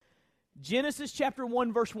Genesis chapter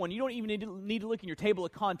 1, verse 1. You don't even need to look in your table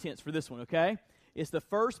of contents for this one, okay? It's the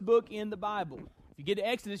first book in the Bible. If you get to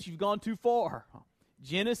Exodus, you've gone too far.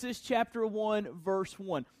 Genesis chapter 1, verse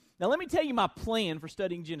 1. Now, let me tell you my plan for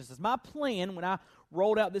studying Genesis. My plan, when I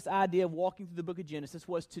rolled out this idea of walking through the book of Genesis,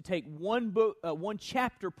 was to take one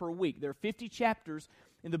chapter per week. There are 50 chapters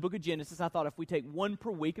in the book of Genesis. I thought if we take one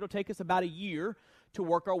per week, it'll take us about a year to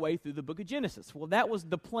work our way through the book of Genesis. Well, that was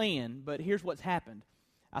the plan, but here's what's happened.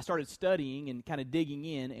 I started studying and kind of digging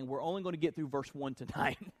in, and we're only going to get through verse 1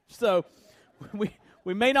 tonight. So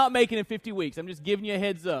we may not make it in 50 weeks. I'm just giving you a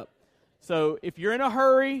heads up. So if you're in a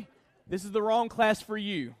hurry, this is the wrong class for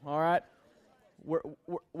you, all right?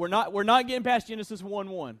 We're not getting past Genesis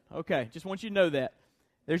 1:1. Okay, just want you to know that.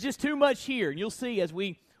 There's just too much here, and you'll see as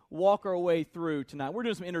we walk our way through tonight. We're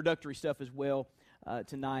doing some introductory stuff as well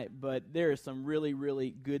tonight, but there is some really,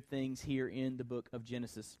 really good things here in the book of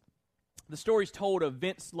Genesis. The story's told of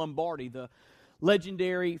Vince Lombardi, the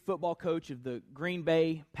legendary football coach of the Green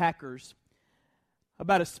Bay Packers,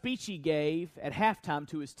 about a speech he gave at halftime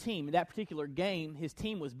to his team. In that particular game, his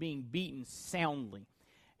team was being beaten soundly.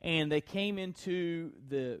 And they came into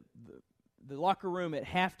the locker room at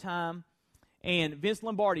halftime, and Vince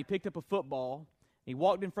Lombardi picked up a football. He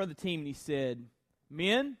walked in front of the team, and he said,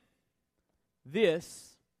 "Men,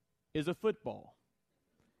 this is a football."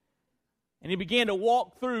 And he began to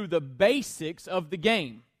walk through the basics of the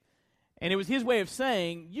game. And it was his way of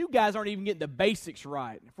saying, you guys aren't even getting the basics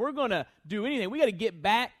right. If we're going to do anything, we got to get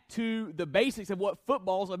back to the basics of what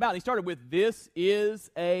football is about. And he started with, "This is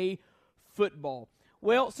a football."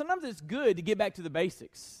 Well, sometimes it's good to get back to the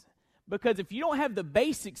basics. Because if you don't have the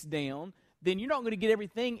basics down, then you're not going to get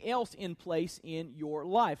everything else in place in your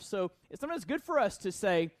life. So it's sometimes good for us to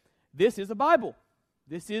say, this is a Bible.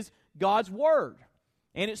 This is God's Word.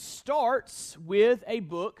 And it starts with a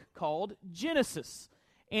book called Genesis.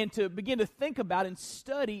 And to begin to think about and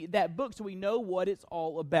study that book so we know what it's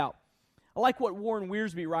all about. I like what Warren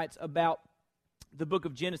Wiersbe writes about the book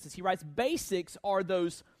of Genesis. He writes, basics are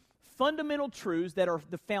those fundamental truths that are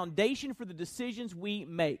the foundation for the decisions we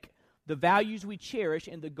make, the values we cherish,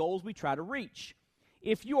 and the goals we try to reach.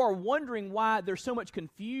 If you are wondering why there's so much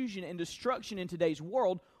confusion and destruction in today's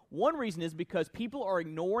world, one reason is because people are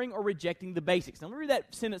ignoring or rejecting the basics. Now, let me read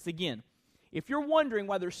that sentence again. If you're wondering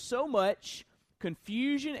why there's so much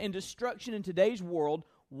confusion and destruction in today's world,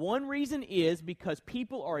 one reason is because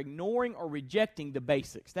people are ignoring or rejecting the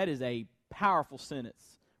basics. That is a powerful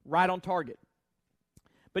sentence, right on target.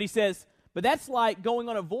 But he says, but that's like going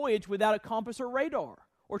on a voyage without a compass or radar,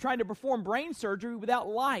 or trying to perform brain surgery without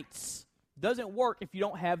lights. Doesn't work if you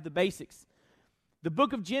don't have the basics. The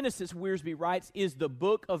book of Genesis, Wiersbe writes, is the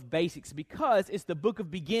book of basics because it's the book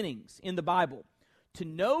of beginnings in the Bible. To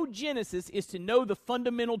know Genesis is to know the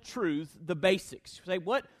fundamental truths, the basics. Say,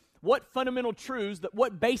 what fundamental truths,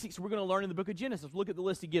 what basics we're going to learn in the book of Genesis? Look at the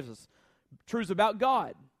list he gives us. Truths about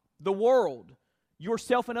God, the world,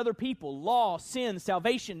 yourself and other people, law, sin,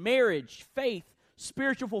 salvation, marriage, faith,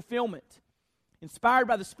 spiritual fulfillment. Inspired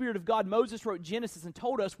by the Spirit of God, Moses wrote Genesis and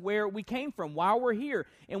told us where we came from, why we're here,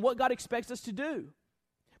 and what God expects us to do.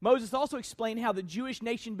 Moses also explained how the Jewish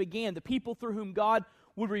nation began, the people through whom God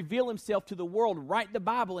would reveal himself to the world, write the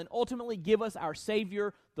Bible, and ultimately give us our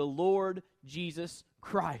Savior, the Lord Jesus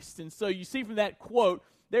Christ. And so you see from that quote,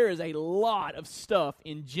 there is a lot of stuff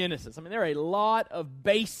in Genesis. I mean, there are a lot of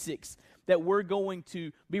basics that we're going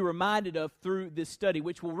to be reminded of through this study,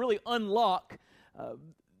 which will really unlock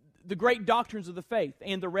the great doctrines of the faith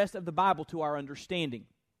and the rest of the Bible to our understanding.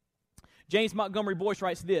 James Montgomery Boyce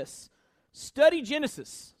writes this, study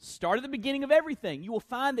Genesis. Start at the beginning of everything. You will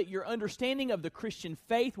find that your understanding of the Christian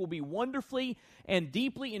faith will be wonderfully and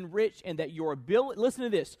deeply enriched, and that your ability, listen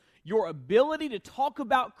to this, your ability to talk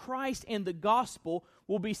about Christ and the gospel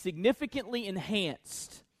will be significantly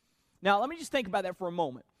enhanced. Now, let me just think about that for a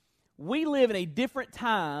moment. We live in a different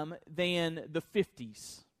time than the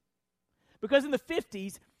 50s. Because in the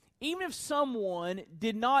 50s, even if someone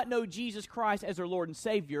did not know Jesus Christ as their Lord and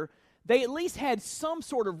Savior, they at least had some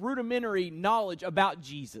sort of rudimentary knowledge about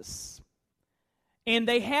Jesus. And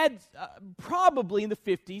they had, probably in the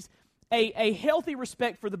 50s, a healthy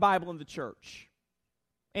respect for the Bible and the church.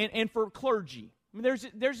 And for clergy. I mean,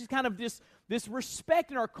 there's just kind of this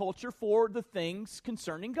respect in our culture for the things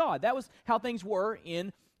concerning God. That was how things were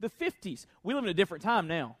in the 50s. We live in a different time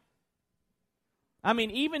now. I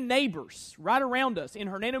mean, even neighbors right around us in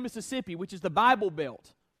Hernando, Mississippi, which is the Bible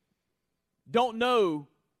Belt, don't know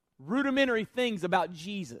rudimentary things about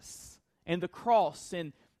Jesus and the cross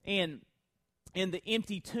and the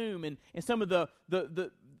empty tomb and some of the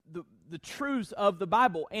the truths of the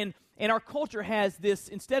Bible. And our culture has this,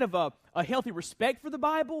 instead of a healthy respect for the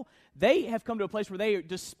Bible, they have come to a place where they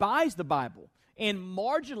despise the Bible and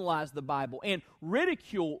marginalize the Bible and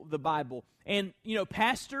ridicule the Bible. And,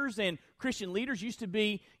 pastors and Christian leaders used to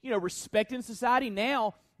be, respected in society.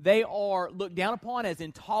 Now they are looked down upon as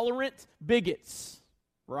intolerant bigots,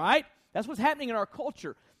 right? That's what's happening in our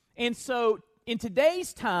culture. And so in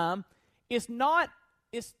today's time, it's not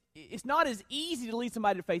as easy to lead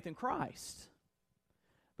somebody to faith in Christ.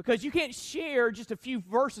 Because you can't share just a few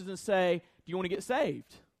verses and say, do you want to get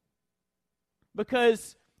saved?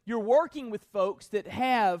 Because you're working with folks that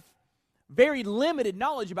have very limited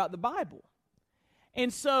knowledge about the Bible.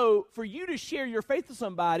 And so for you to share your faith with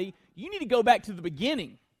somebody, you need to go back to the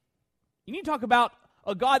beginning. You need to talk about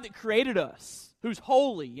a God that created us, who's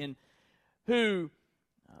holy and who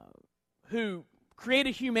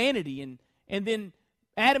created humanity, and then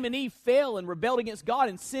Adam and Eve fell and rebelled against God,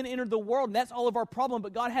 and sin entered the world, and that's all of our problem.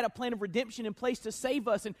 But God had a plan of redemption in place to save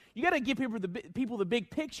us. And you got to give people the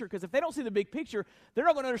big picture, because if they don't see the big picture, they're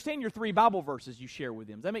not going to understand your 3 Bible verses you share with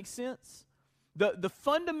them. Does that make sense? The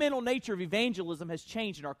fundamental nature of evangelism has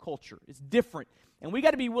changed in our culture. It's different. And we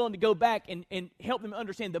got to be willing to go back and help them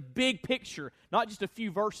understand the big picture, not just a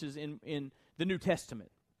few verses in the New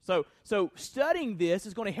Testament. So studying this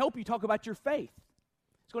is going to help you talk about your faith.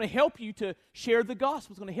 It's going to help you to share the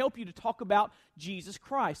gospel. It's going to help you to talk about Jesus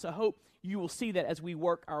Christ. I hope you will see that as we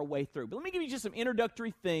work our way through. But let me give you just some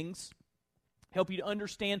introductory things, help you to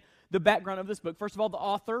understand the background of this book. First of all, the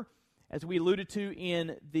author, as we alluded to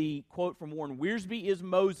in the quote from Warren Wiersbe, is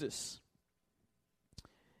Moses.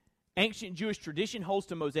 Ancient Jewish tradition holds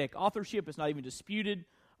to Mosaic authorship. It's not even disputed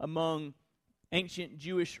among ancient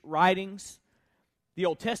Jewish writings. The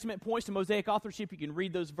Old Testament points to Mosaic authorship. You can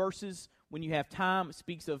read those verses when you have time. It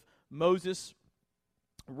speaks of Moses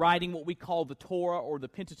writing what we call the Torah or the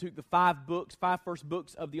Pentateuch, the 5 first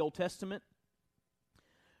books of the Old Testament.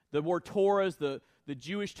 The word Torah is the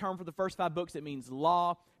Jewish term for the first 5 books. It means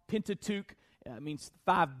law. Pentateuch means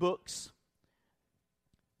 5 books.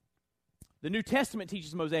 The New Testament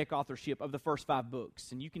teaches Mosaic authorship of the first 5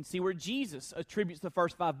 books. And you can see where Jesus attributes the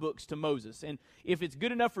first 5 books to Moses. And if it's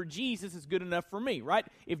good enough for Jesus, it's good enough for me, right?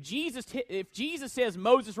 If Jesus says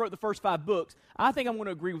Moses wrote the first 5 books, I think I'm going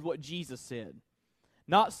to agree with what Jesus said.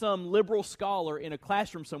 Not some liberal scholar in a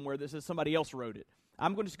classroom somewhere that says somebody else wrote it.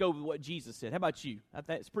 I'm going to just go with what Jesus said. How about you?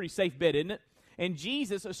 That's a pretty safe bet, isn't it? And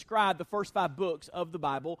Jesus ascribed the first 5 books of the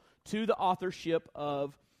Bible to the authorship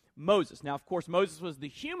of Moses. Now, of course, Moses was the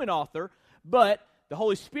human author, but the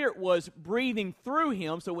Holy Spirit was breathing through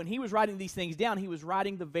him, so when he was writing these things down, he was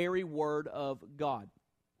writing the very word of God.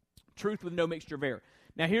 Truth with no mixture of error.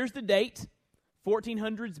 Now, here's the date,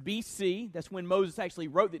 1400s BC. That's when Moses actually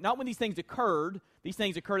wrote it. Not when these things occurred. These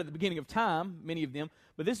things occurred at the beginning of time, many of them,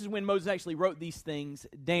 but this is when Moses actually wrote these things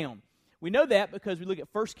down. We know that because we look at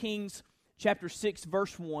 1 Kings chapter 6,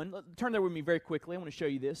 verse 1. Turn there with me very quickly. I want to show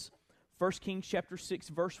you this. 1 Kings chapter 6,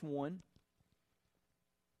 verse 1.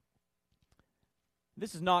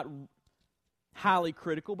 This is not highly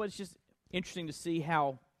critical, but it's just interesting to see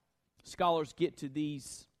how scholars get to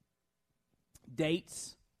these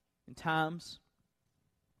dates and times.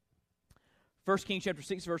 1 Kings chapter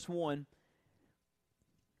 6, verse 1.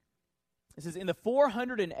 It says, in the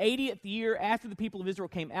 480th year after the people of Israel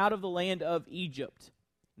came out of the land of Egypt,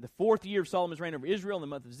 in the 4th year of Solomon's reign over Israel, in the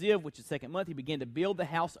month of Ziv, which is the 2nd month, he began to build the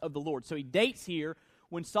house of the Lord. So he dates here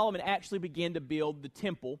when Solomon actually began to build the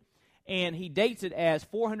temple. And he dates it as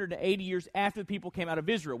 480 years after the people came out of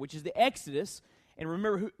Israel, which is the Exodus. And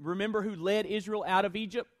remember who led Israel out of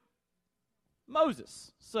Egypt?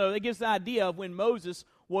 Moses. So that gives the idea of when Moses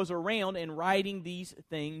was around and writing these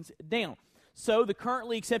things down. So the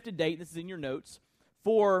currently accepted date, this is in your notes,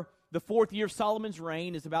 for the 4th year of Solomon's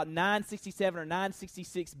reign is about 967 or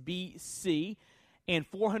 966 BC. And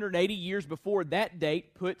 480 years before that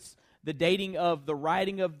date puts the dating of the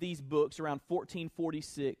writing of these books around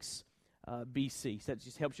 1446 BC. So that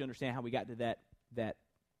just helps you understand how we got to that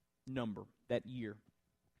number, that year.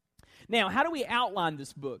 Now, how do we outline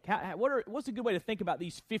this book? What's a good way to think about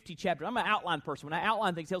these 50 chapters? I'm an outline person. When I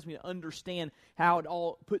outline things, it helps me to understand how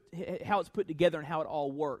it's put together and how it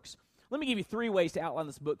all works. Let me give you 3 ways to outline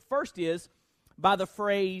this book. First is by the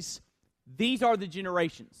phrase, these are the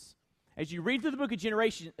generations. As you read through the book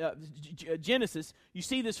of Genesis, you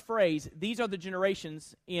see this phrase, these are the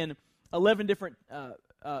generations, in 11 different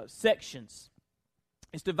sections.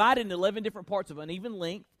 It's divided into 11 different parts of uneven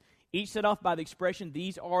length, each set off by the expression,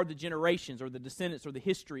 these are the generations, or the descendants, or the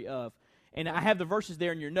history of. And I have the verses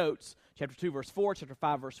there in your notes. Chapter 2, verse 4, chapter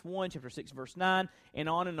 5, verse 1, chapter 6, verse 9, and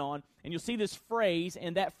on and on. And you'll see this phrase,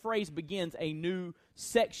 and that phrase begins a new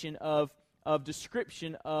section of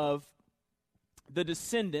description of the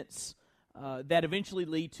descendants that eventually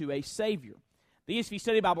lead to a Savior. The ESV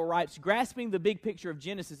Study Bible writes, grasping the big picture of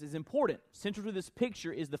Genesis is important. Central to this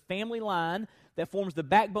picture is the family line that forms the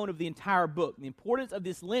backbone of the entire book. The importance of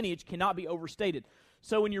this lineage cannot be overstated.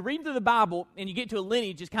 So when you're reading through the Bible and you get to a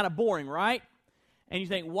lineage, it's kind of boring, right? And you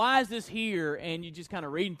think, why is this here? And you just kind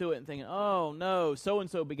of reading through it and thinking, oh, no,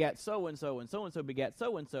 so-and-so begat so-and-so, and so-and-so begat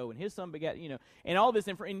so-and-so, and his son begat, and all this,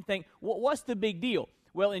 and you think, what's the big deal?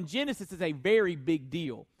 Well, in Genesis, it's a very big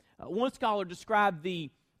deal. One scholar described the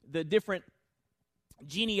different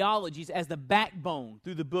genealogies as the backbone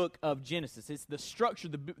through the book of Genesis. It's the structure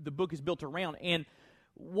the book is built around. And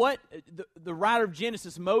what the writer of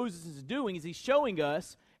Genesis, Moses, is doing is he's showing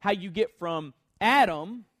us how you get from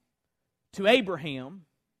Adam to Abraham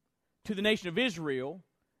to the nation of Israel.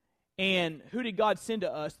 And who did God send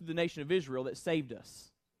to us through the nation of Israel that saved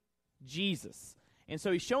us? Jesus. And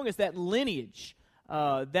so he's showing us that lineage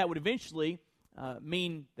that would eventually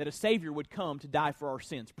mean that a Savior would come to die for our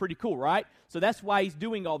sins. Pretty cool, right? So that's why he's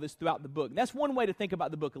doing all this throughout the book. And that's one way to think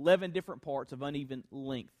about the book, 11 different parts of uneven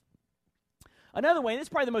length. Another way, and this is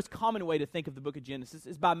probably the most common way to think of the book of Genesis,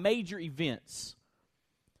 is by major events.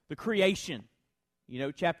 The creation,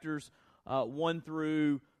 chapters 1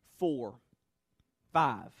 through 4,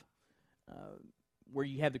 5, where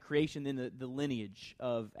you have the creation, then the lineage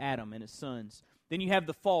of Adam and his sons. Then you have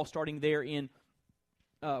the fall starting there in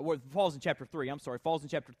falls in chapter 3. Falls in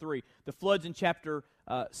chapter 3. The floods in chapter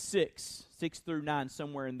 6 through 9,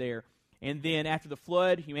 somewhere in there. And then after the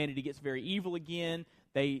flood, humanity gets very evil again.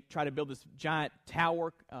 They try to build this giant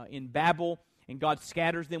tower in Babel, and God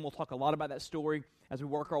scatters them. We'll talk a lot about that story as we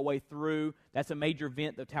work our way through. That's a major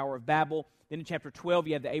event, the Tower of Babel. Then in chapter 12,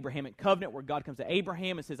 you have the Abrahamic covenant, where God comes to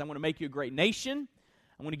Abraham and says, I'm going to make you a great nation.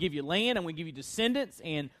 I'm going to give you land. I'm going to give you descendants.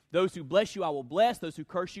 And those who bless you, I will bless. Those who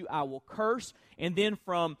curse you, I will curse. And then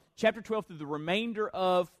from chapter 12 through the remainder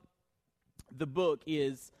of the book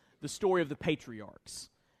is the story of the patriarchs,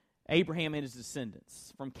 Abraham and his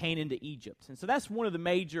descendants, from Canaan to Egypt. And so that's one of the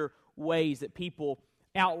major ways that people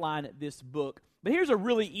outline this book. But here's a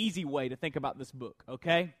really easy way to think about this book,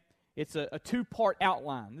 okay? It's a two-part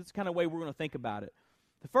outline. This is the kind of way we're going to think about it.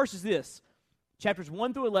 The first is this. Chapters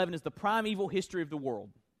 1 through 11 is the primeval history of the world,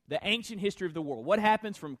 the ancient history of the world. What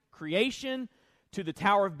happens from creation to the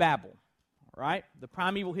Tower of Babel, right? The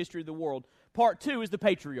primeval history of the world. Part 2 is the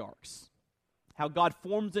patriarchs, how God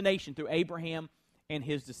forms a nation through Abraham and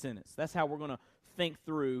his descendants. That's how we're going to think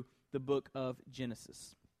through the book of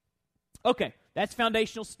Genesis. Okay, that's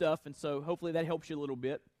foundational stuff, and so hopefully that helps you a little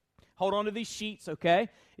bit. Hold on to these sheets, okay?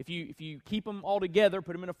 If you keep them all together,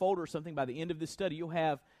 put them in a folder or something, by the end of this study, you'll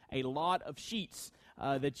have a lot of sheets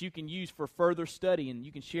that you can use for further study, and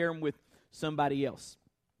you can share them with somebody else.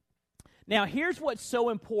 Now, here's what's so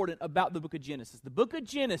important about the book of Genesis. The book of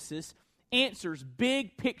Genesis answers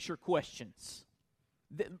big picture questions,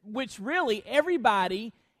 which really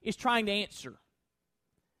everybody is trying to answer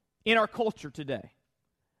in our culture today.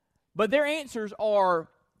 But their answers are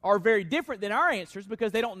very different than our answers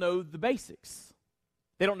because they don't know the basics.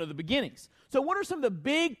 They don't know the beginnings. So what are some of the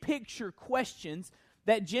big picture questions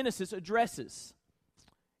that Genesis addresses?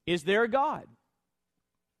 Is there a God?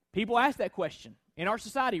 People ask that question in our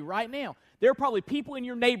society right now. There are probably people in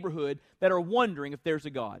your neighborhood that are wondering if there's a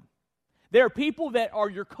God. There are people that are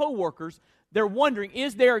your coworkers. They're wondering,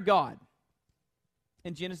 is there a God?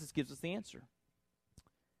 And Genesis gives us the answer.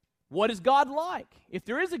 What is God like? If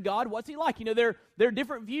there is a God, what's he like? There are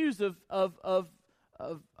different views of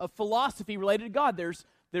philosophy related to God.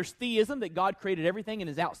 There's theism, that God created everything and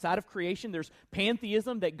is outside of creation. There's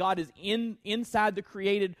pantheism, that God is inside the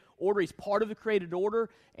created order. He's part of the created order.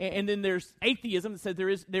 And then there's atheism that says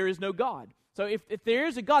there is no God. So if there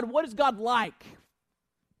is a God, what is God like?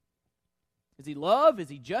 Is he love? Is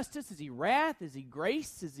he justice? Is he wrath? Is he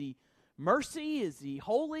grace? Is he mercy? Is he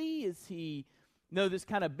holy? Is he this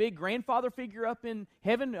kind of big grandfather figure up in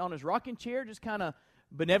heaven on his rocking chair, just kind of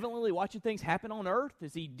benevolently watching things happen on earth?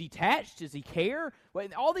 Is he detached? Does he care?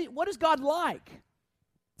 What is God like?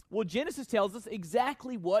 Well, Genesis tells us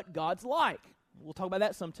exactly what God's like. We'll talk about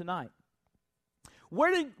that some tonight.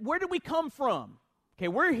 Where did we come from? Okay,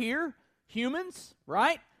 we're here, humans,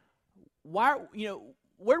 right? Where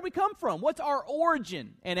do we come from? What's our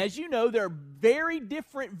origin? And as you know, there are very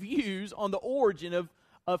different views on the origin of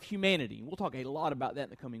humanity. We'll talk a lot about that in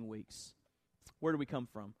the coming weeks. Where do we come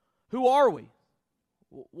from? Who are we?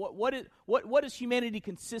 What does humanity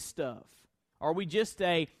consist of? Are we just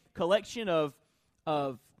a collection of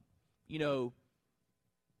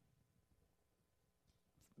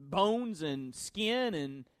bones and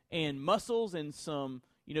skin and muscles and some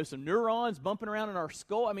neurons bumping around in our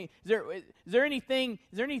skull. I mean, is there anything,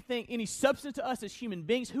 any substance to us as human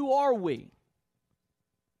beings? Who are we?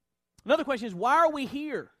 Another question is, why are we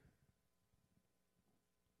here?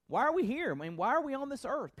 Why are we here? I mean, why are we on this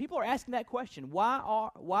earth? People are asking that question. Why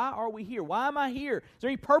are we here? Why am I here? Is there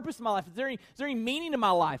any purpose in my life? Is there any meaning to my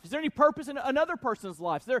life? Is there any purpose in another person's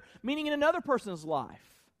life? Is there meaning in another person's life?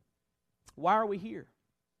 Why are we here?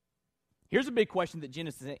 Here's a big question that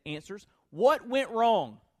Genesis answers. What went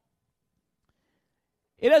wrong?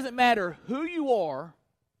 It doesn't matter who you are,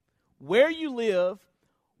 where you live,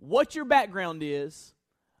 what your background is,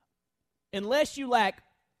 unless you lack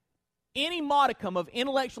any modicum of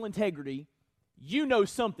intellectual integrity, you know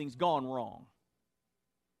something's gone wrong.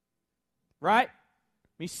 Right? I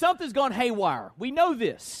mean, something's gone haywire. We know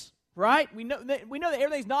this, right? We know that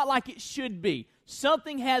everything's not like it should be.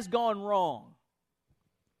 Something has gone wrong.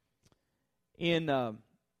 In the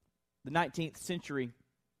 19th century,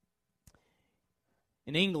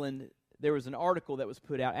 in England, there was an article that was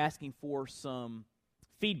put out asking for some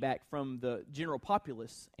feedback from the general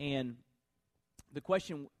populace, and the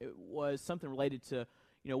question was something related to,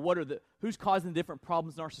 who's causing the different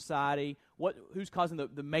problems in our society? Who's causing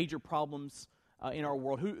the major problems in our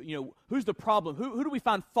world? Who's the problem? Who do we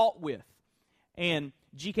find fault with? And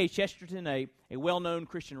G.K. Chesterton, a well-known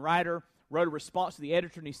Christian writer, wrote a response to the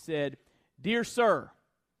editor, and he said, "Dear sir,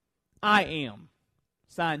 I am."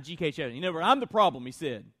 Signed G.K. Chesterton. I'm the problem, he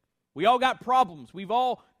said. We all got problems. We've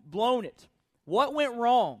all blown it. What went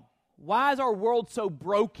wrong? Why is our world so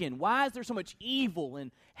broken? Why is there so much evil and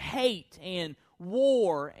hate and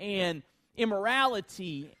war and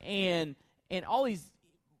immorality and all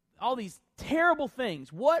these terrible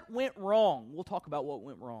things? What went wrong? We'll talk about what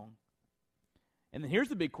went wrong. And then here's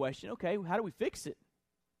the big question. Okay, how do we fix it?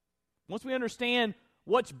 Once we understand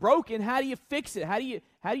what's broken, how do you fix it? How do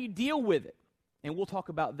you deal with it? And we'll talk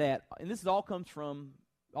about that. And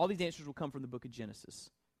all these answers will come from the book of Genesis.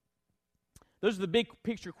 Those are the big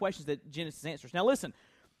picture questions that Genesis answers. Now listen,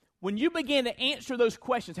 when you begin to answer those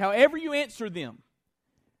questions, however you answer them,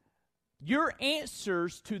 your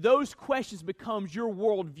answers to those questions becomes your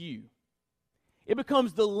worldview. It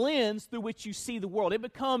becomes the lens through which you see the world. It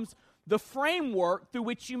becomes the framework through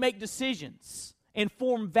which you make decisions and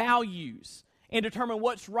form values and determine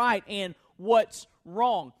what's right and what's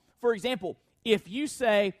wrong. For example, if you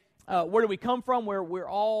say, where do we come from? Where we're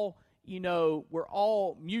all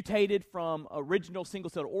mutated from original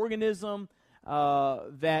single-celled organism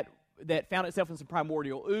that found itself in some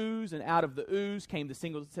primordial ooze, and out of the ooze came the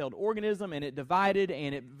single-celled organism, and it divided,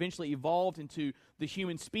 and it eventually evolved into the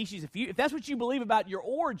human species. If that's what you believe about your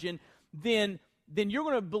origin, then you're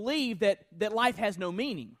going to believe that life has no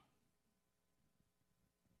meaning.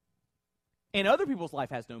 And other people's life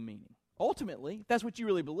has no meaning. Ultimately, if that's what you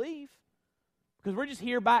really believe. Because we're just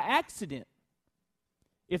here by accident,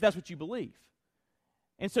 if that's what you believe.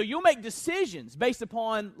 And so you'll make decisions based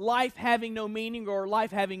upon life having no meaning or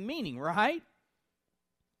life having meaning, right?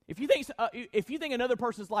 If you think another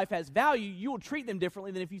person's life has value, you will treat them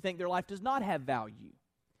differently than if you think their life does not have value.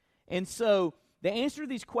 And so the answer to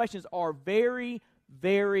these questions are very,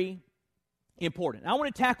 very important. I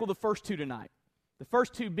want to tackle the first two tonight. The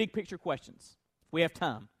first two big picture questions, if we have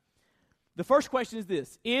time. The first question is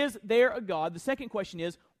this: is there a God? The second question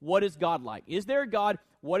is, what is God like? Is there a God?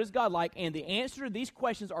 What is God like? And the answer to these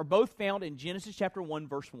questions are both found in Genesis chapter 1,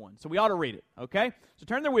 verse 1. So we ought to read it, okay? So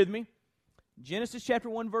turn there with me. Genesis chapter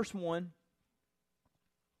 1, verse 1.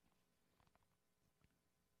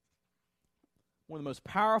 One of the most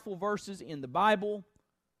powerful verses in the Bible.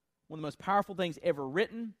 One of the most powerful things ever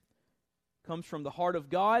written. Comes from the heart of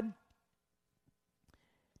God.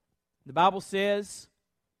 The Bible says,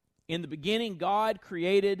 in the beginning, God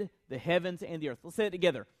created the heavens and the earth. Let's say it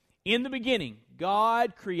together. In the beginning,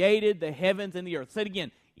 God created the heavens and the earth. Say it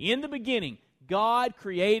again. In the beginning, God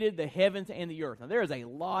created the heavens and the earth. Now, there is a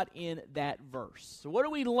lot in that verse. So what do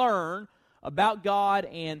we learn about God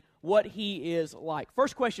and what He is like?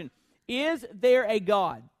 First question, is there a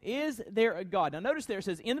God? Is there a God? Now, notice there it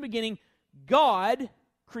says, in the beginning, God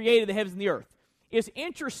created the heavens and the earth. It's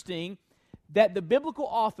interesting that the biblical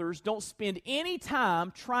authors don't spend any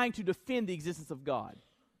time trying to defend the existence of God.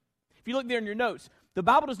 If you look there in your notes, the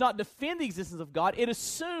Bible does not defend the existence of God. It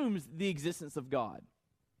assumes the existence of God.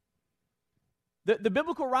 The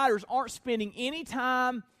biblical writers aren't spending any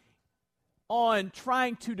time on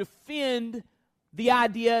trying to defend the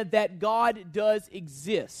idea that God does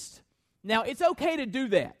exist. Now, it's okay to do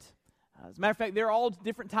that. As a matter of fact, there are all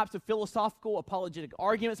different types of philosophical apologetic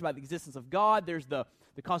arguments about the existence of God. There's the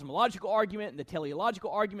the cosmological argument and the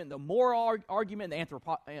teleological argument, the moral argument, and the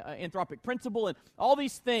anthropic principle, and all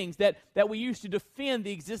these things that we use to defend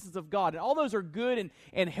the existence of God. And all those are good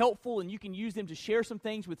and helpful, and you can use them to share some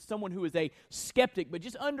things with someone who is a skeptic. But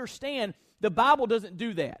just understand, the Bible doesn't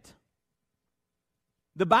do that.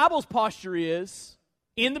 The Bible's posture is,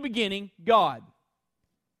 in the beginning, God.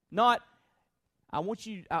 Not, I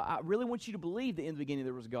really want you to believe that in the beginning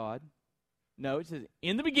there was God. No, it says,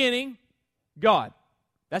 in the beginning, God.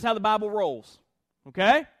 That's how the Bible rolls.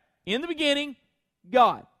 Okay? In the beginning,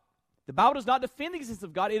 God. The Bible does not defend the existence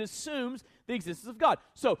of God. It assumes the existence of God.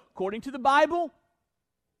 So, according to the Bible,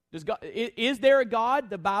 is there a God?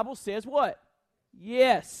 The Bible says what?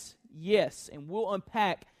 Yes. Yes. And we'll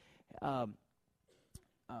unpack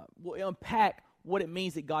what it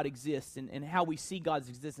means that God exists and how we see God's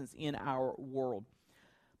existence in our world.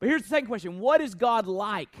 But here's the second question. What is God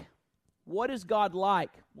like? What is God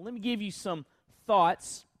like? Well, let me give you some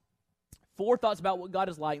thoughts. 4 thoughts about what God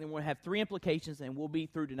is like, and then we'll have 3 implications, and we'll be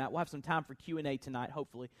through tonight. We'll have some time for Q&A tonight,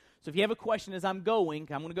 hopefully. So if you have a question as I'm going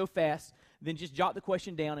to go fast, then just jot the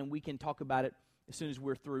question down, and we can talk about it as soon as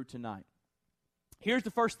we're through tonight. Here's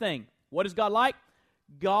the first thing. What is God like?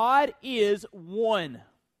 God is one.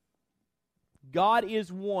 God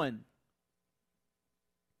is one.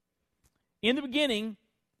 In the beginning,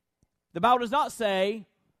 the Bible does not say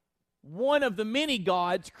one of the many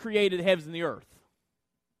gods created the heavens and the earth.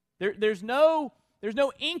 There's no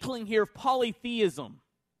inkling here of polytheism.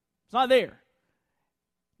 It's not there.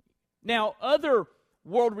 Now, other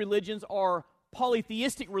world religions are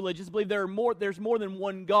polytheistic religions, believe there's more than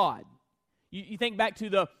one God. You think back to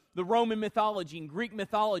the Roman mythology and Greek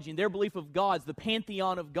mythology and their belief of gods, the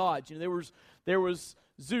pantheon of gods. You know, there was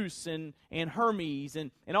Zeus and Hermes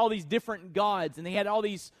and all these different gods, and they had all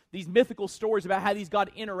these mythical stories about how these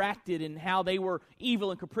gods interacted and how they were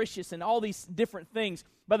evil and capricious and all these different things.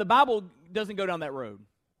 But the Bible doesn't go down that road.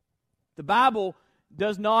 The Bible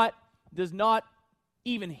does not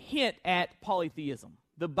even hint at polytheism.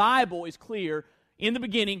 The Bible is clear. In the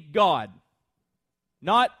beginning, God.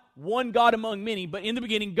 Not one God among many, but in the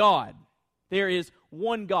beginning, God. There is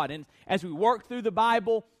one God. And as we work through the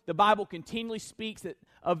Bible continually speaks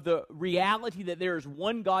of the reality that there is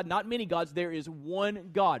one God, not many gods, there is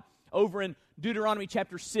one God. Over in Deuteronomy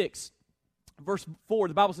chapter 6, verse 4,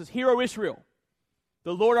 the Bible says, "Hear, O Israel,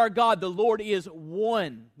 the Lord our God, the Lord is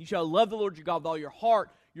one. You shall love the Lord your God with all your heart,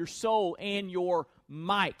 your soul, and your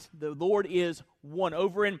might." The Lord is one.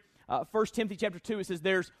 Over in 1 Timothy chapter 2, it says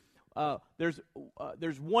there's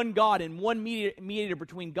one God and one mediator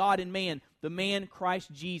between God and man, the man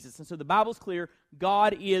Christ Jesus. And so the Bible's clear,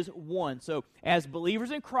 God is one. So as believers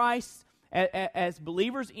in Christ, as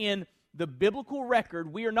believers in the biblical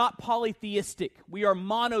record, we are not polytheistic. We are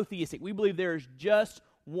monotheistic. We believe there is just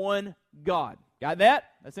one God. Got that?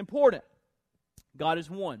 That's important. God is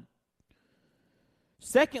one.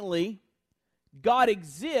 Secondly, God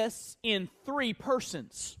exists in 3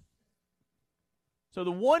 persons. So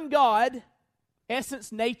the one God,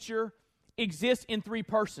 essence, nature, exists in 3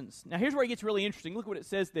 persons. Now here's where it gets really interesting. Look what it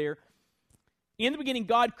says there. In the beginning,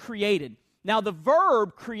 God created. Now the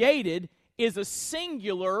verb created is a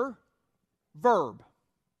singular verb.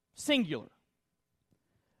 Singular.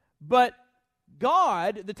 But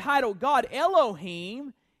God, the title God,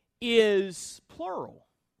 Elohim, is plural.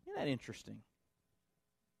 Isn't that interesting?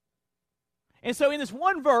 And so in this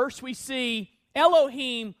one verse, we see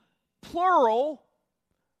Elohim plural,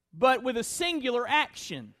 but with a singular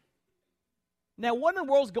action. Now, what in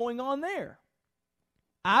the world's going on there?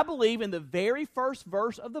 I believe in the very first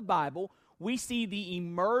verse of the Bible, we see the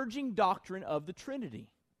emerging doctrine of the Trinity.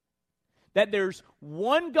 That there's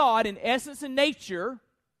one God in essence and nature,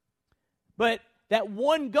 but that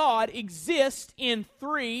one God exists in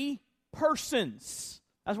 3 persons.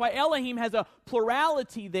 That's why Elohim has a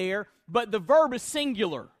plurality there, but the verb is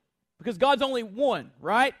singular, because God's only one,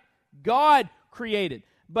 right? God created.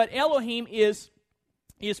 But Elohim is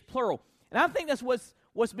plural. And I think that's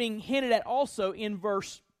what's being hinted at also in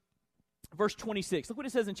verse 26. Look what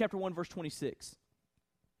it says in chapter 1, verse 26.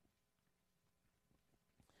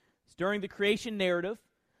 It's during the creation narrative.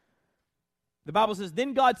 The Bible says,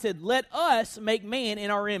 "Then God said, 'Let us make man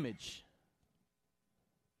in our image.'"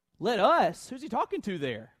 Let us? Who's he talking to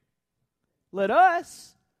there? Let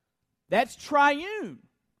us. That's triune.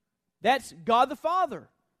 That's God the Father,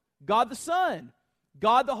 God the Son,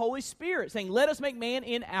 God the Holy Spirit, saying, "Let us make man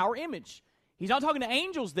in our image." He's not talking to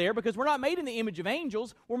angels there, because we're not made in the image of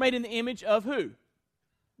angels. We're made in the image of who?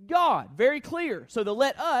 God. Very clear. So the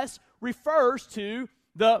 "let us" refers to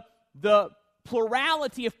the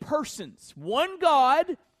plurality of persons. One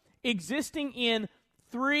God existing in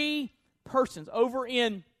 3 persons. Over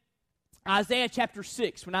in Isaiah chapter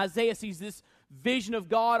 6, when Isaiah sees this vision of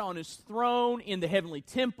God on his throne in the heavenly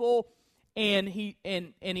temple, and he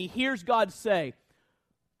hears God say,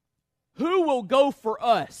 "Who will go for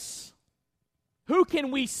us? Who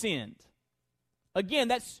can we send?" Again,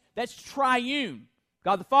 that's triune.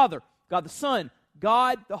 God the Father, God the Son,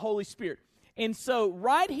 God the Holy Spirit. And so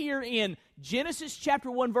right here in Genesis chapter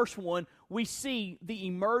 1, verse 1, we see the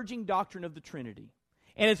emerging doctrine of the Trinity.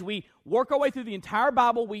 And as we work our way through the entire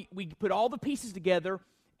Bible, we put all the pieces together,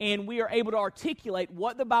 and we are able to articulate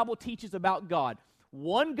what the Bible teaches about God.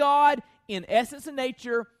 One God in essence and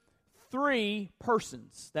nature, three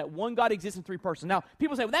persons. That one God exists in three persons. Now,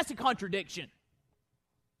 people say, well, that's a contradiction.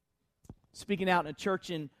 Speaking out in a church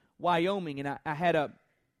in Wyoming, and I had a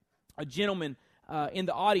gentleman in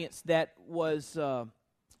the audience that was a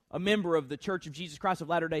member of the Church of Jesus Christ of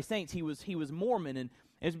Latter-day Saints. He was Mormon, and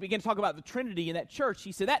as we began to talk about the Trinity in that church,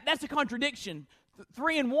 he said, that's a contradiction.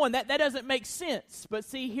 Three and one, that doesn't make sense. But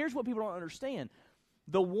see, here's what people don't understand.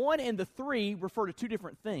 The one and the three refer to two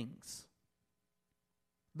different things.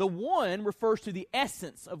 The one refers to the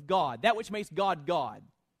essence of God, that which makes God God,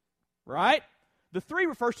 right? The three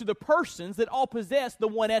refers to the persons that all possess the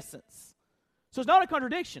one essence. So it's not a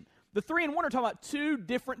contradiction. The three and one are talking about two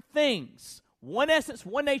different things. One essence,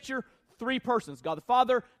 one nature, three persons. God the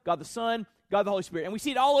Father, God the Son, God the Holy Spirit. And we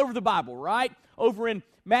see it all over the Bible, right? Over in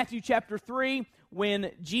Matthew chapter 3,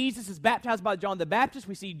 when Jesus is baptized by John the Baptist,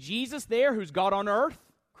 we see Jesus there, who's God on earth,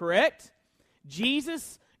 correct?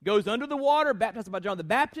 Jesus goes under the water, baptized by John the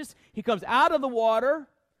Baptist. He comes out of the water.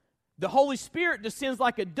 The Holy Spirit descends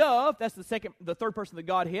like a dove. That's the third person of the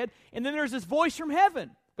Godhead. And then there's this voice from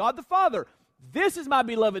heaven, God the Father. This is my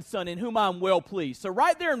beloved Son in whom I'm well pleased. So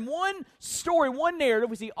right there in one story, one narrative,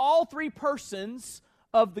 we see all three persons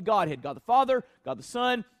of the Godhead. God the Father, God the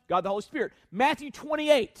Son, God the Holy Spirit. Matthew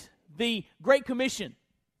 28, the Great Commission.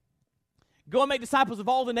 Go and make disciples of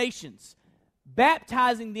all the nations,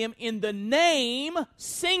 baptizing them in the name,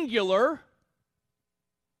 singular,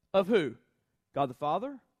 of who? God the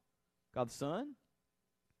Father, God the Son,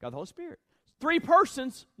 God the Holy Spirit. Three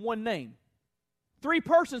persons, one name. Three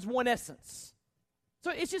persons, one essence.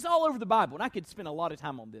 So it's just all over the Bible, and I could spend a lot of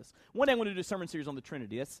time on this. One day I'm going to do a sermon series on the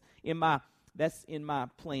Trinity. That's in my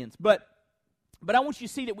plans. But I want you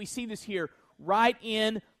to see that we see this here right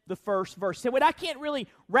in the first verse. Say, wait, I can't really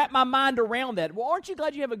wrap my mind around that. Well, aren't you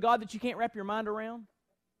glad you have a God that you can't wrap your mind around?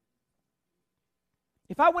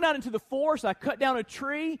 If I went out into the forest, I cut down a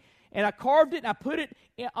tree, and I carved it, and I put it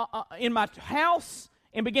in my house,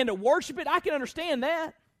 and began to worship it, I can understand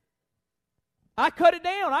that. I cut it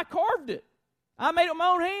down. I carved it. I made it with my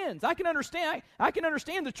own hands. I can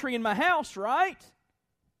understand the tree in my house, right?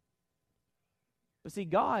 But see,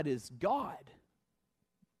 God is God,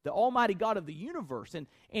 the almighty God of the universe, and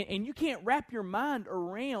you can't wrap your mind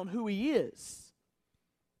around who He is.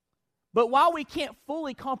 But while we can't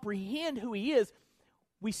fully comprehend who He is,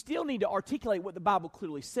 we still need to articulate what the Bible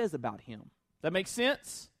clearly says about Him. Does that make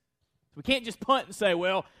sense? We can't just punt and say,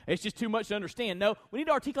 well, it's just too much to understand. No, we need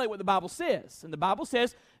to articulate what the Bible says. And the Bible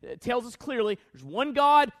says, it tells us clearly, there's one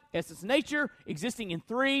God, essence, nature, existing in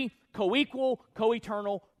three co-equal,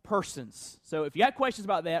 co-eternal persons. So if you got questions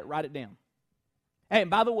about that, write it down. Hey,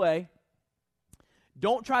 and by the way,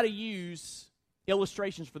 don't try to use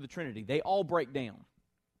illustrations for the Trinity. They all break down.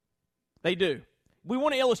 They do. We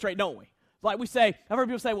want to illustrate, don't we? Like we say, I've heard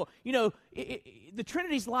people say, well, the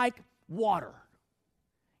Trinity's like water.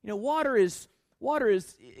 Water is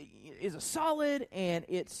a solid, and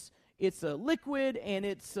it's a liquid, and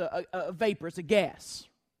it's a vapor. It's a gas.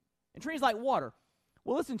 And Trinity's like water.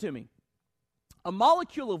 Well, listen to me. A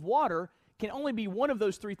molecule of water can only be one of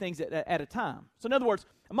those three things at a time. So in other words,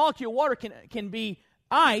 a molecule of water can be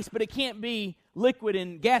ice, but it can't be liquid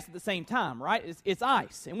and gas at the same time, right? It's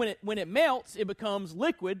ice. And when it melts, it becomes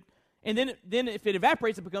liquid, and then if it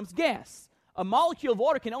evaporates, it becomes gas. A molecule of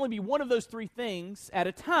water can only be one of those three things at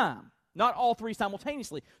a time, not all three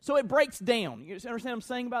simultaneously. So it breaks down. You understand what I'm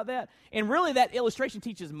saying about that? And really that illustration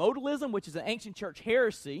teaches modalism, which is an ancient church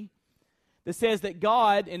heresy that says that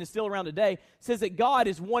God, and is still around today, says that God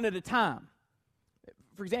is one at a time.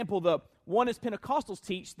 For example, the Oneness Pentecostals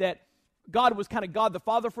teach that God was kind of God the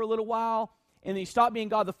Father for a little while, and then He stopped being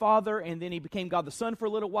God the Father, and then He became God the Son for a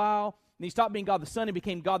little while, and He stopped being God the Son and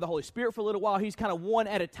became God the Holy Spirit for a little while. He's kind of one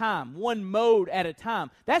at a time, one mode at a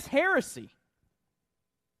time. That's heresy.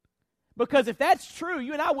 Because if that's true,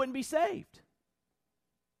 you and I wouldn't be saved.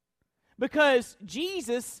 Because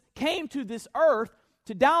Jesus came to this earth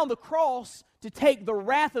to die on the cross to take the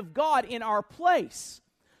wrath of God in our place.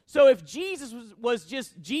 So if Jesus was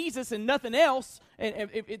just Jesus and nothing else, and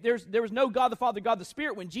if there was no God the Father, God the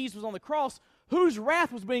Spirit when Jesus was on the cross, whose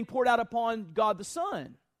wrath was being poured out upon God the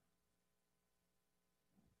Son?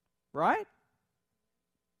 Right?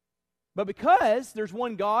 But because there's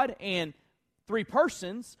one God and three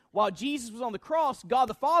persons, while Jesus was on the cross, God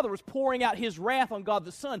the Father was pouring out his wrath on God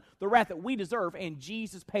the Son, the wrath that we deserve, and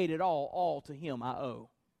Jesus paid it all to him I owe.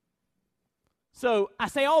 So I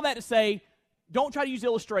say all that to say, don't try to use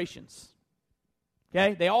illustrations.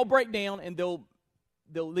 Okay? They all break down and they'll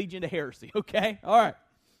lead you into heresy. Okay? All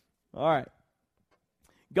right.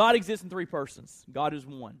 God exists in three persons. God is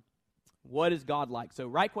one. What is God like? So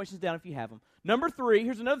write questions down if you have them. Number 3,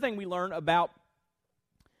 here's another thing we learn about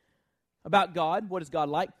God. What is God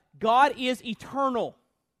like? God is eternal.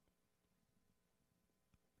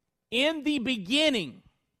 In the beginning,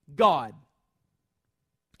 God.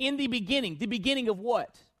 In the beginning of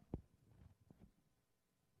what?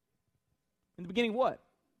 In the beginning of what?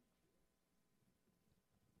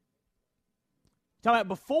 Talking about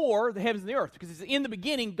before the heavens and the earth, because it's in the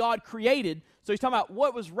beginning God created. So he's talking about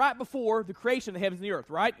what was right before the creation of the heavens and the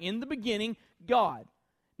earth, right? In the beginning, God.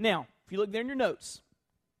 Now, if you look there in your notes,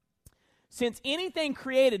 since anything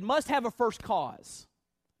created must have a first cause.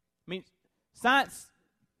 I mean, science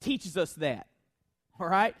teaches us that, all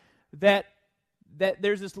right? That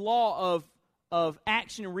there's this law of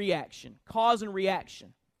action and reaction, cause and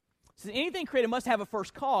reaction. Since anything created must have a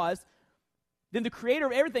first cause, then the creator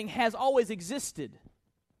of everything has always existed.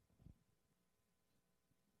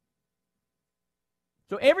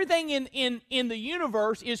 So everything in the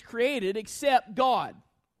universe is created except God,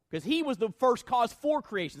 because he was the first cause for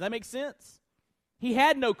creation. Does that make sense? He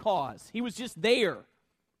had no cause. He was just there.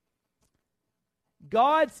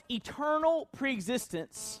 God's eternal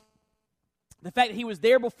preexistence, the fact that he was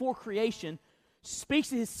there before creation, speaks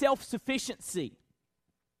to his self-sufficiency.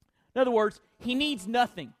 In other words, he needs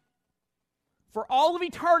nothing. For all of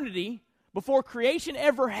eternity, before creation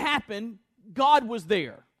ever happened, God was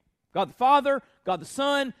there. God the Father, God the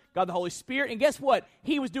Son, God the Holy Spirit. And guess what?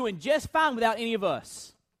 He was doing just fine without any of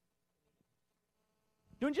us.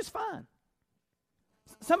 Doing just fine.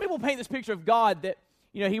 Some people paint this picture of God that,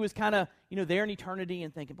 he was kind of, there in eternity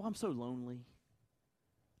and thinking, boy, I'm so lonely.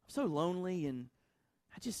 I'm so lonely, and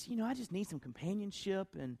I just need some companionship,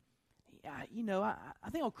 and, I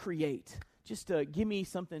think I'll create. Just give me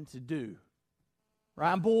something to do.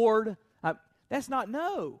 Right? I'm bored.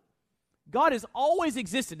 No. God has always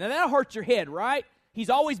existed. Now, that'll hurt your head, right?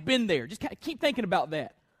 He's always been there. Just keep thinking about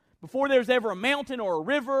that. Before there was ever a mountain or a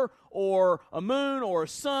river or a moon or a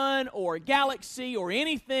sun or a galaxy or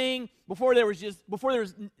anything, before there was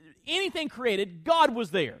anything created, God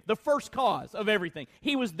was there, the first cause of everything.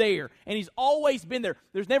 He was there, and he's always been there.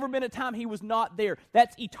 There's never been a time he was not there.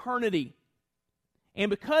 That's eternity.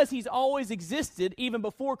 And because he's always existed, even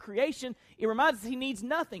before creation, it reminds us he needs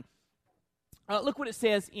nothing. Look what it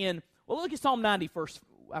says look at Psalm 90 first.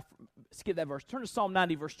 Skip that verse. Turn to Psalm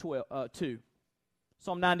 90, verse 2.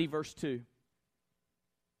 Psalm 90, verse 2. I'm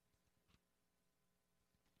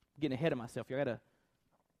getting ahead of myself. You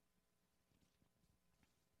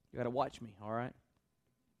gotta watch me, all right?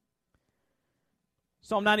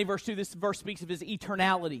 Psalm 90, verse 2, this verse speaks of his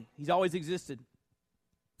eternality. He's always existed.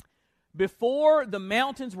 Before the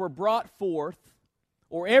mountains were brought forth,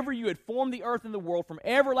 or ever you had formed the earth and the world, from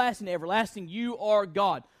everlasting to everlasting, you are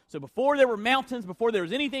God. So before there were mountains, before there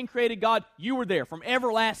was anything created, God, you were there. From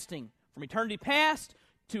everlasting, from eternity past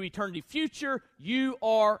to eternity future, you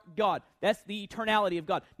are God. That's the eternality of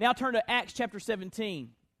God. Now turn to Acts chapter 17.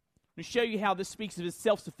 To show you how this speaks of his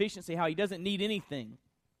self-sufficiency, how he doesn't need anything.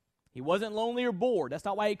 He wasn't lonely or bored. That's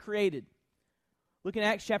not why he created. Look in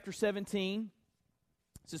Acts chapter 17.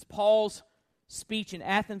 This is Paul's speech in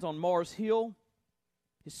Athens on Mars Hill,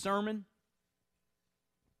 his sermon.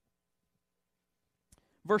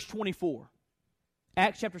 Verse 24.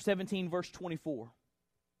 Acts chapter 17, verse 24.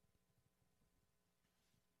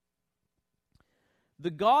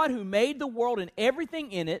 The God who made the world and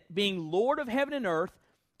everything in it, being Lord of heaven and earth,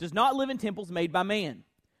 does not live in temples made by man,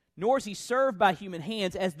 nor is he served by human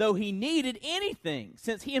hands as though he needed anything,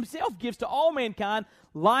 since he himself gives to all mankind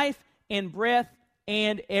life and breath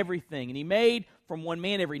and everything. And he made from one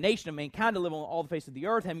man every nation of mankind to live on all the face of the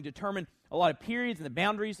earth, having determined a lot of periods and the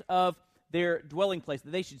boundaries of their dwelling place, that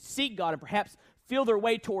they should seek God and perhaps feel their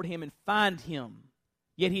way toward him and find him.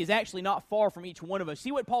 Yet he is actually not far from each one of us.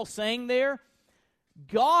 See what Paul's saying there?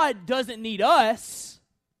 God doesn't need us.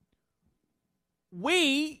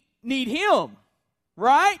 We need him,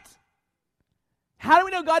 right? How do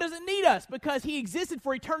we know God doesn't need us? Because he existed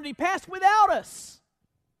for eternity past without us.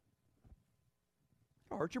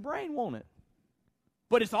 It'll hurt your brain, won't it?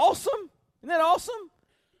 But it's awesome. Isn't that awesome?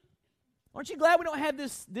 Aren't you glad we don't have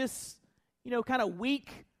this kind of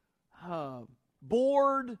weak,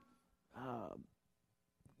 bored,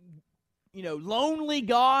 lonely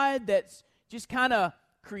God that's just kind of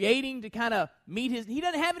creating to kind of meet his... He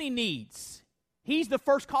doesn't have any needs. He's the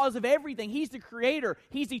first cause of everything. He's the creator.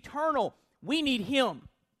 He's eternal. We need him.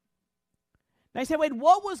 Now you say, wait,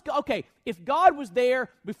 what was... Okay, if God was there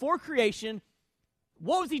before creation,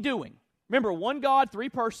 what was he doing? Remember, one God, three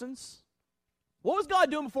persons. What was God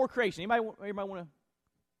doing before creation? Anybody want to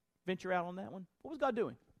venture out on that one? What was God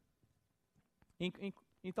doing? Any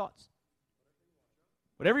thoughts?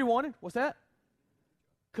 Whatever he wanted. What's that?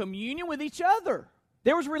 Communion with each other.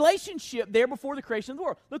 There was relationship there before the creation of the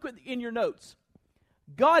world. Look in your notes.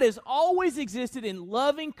 God has always existed in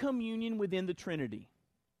loving communion within the Trinity.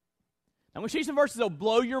 I'm going to show you some verses that will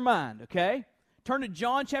blow your mind, okay? Turn to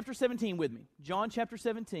John chapter 17 with me. John chapter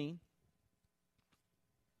 17.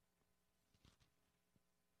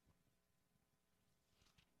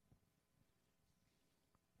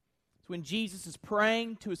 It's when Jesus is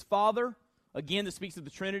praying to his Father. Again, this speaks of the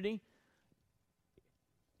Trinity.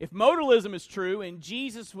 If modalism is true and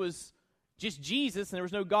Jesus was just Jesus and there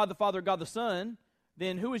was no God the Father, God the Son,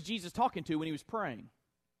 then who was Jesus talking to when he was praying?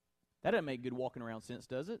 That doesn't make good walking around sense,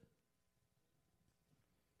 does it?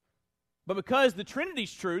 But because the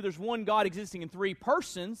Trinity's true, there's one God existing in three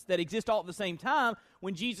persons that exist all at the same time,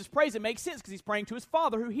 when Jesus prays, it makes sense because he's praying to his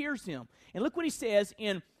Father who hears him. And look what he says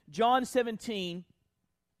in John 17,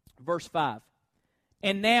 verse 5.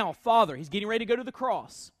 And now, Father, he's getting ready to go to the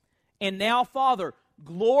cross. And now, Father,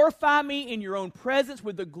 glorify me in your own presence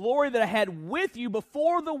with the glory that I had with you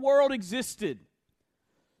before the world existed.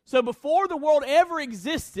 So before the world ever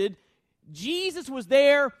existed, Jesus was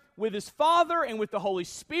there with his Father and with the Holy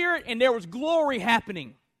Spirit, and there was glory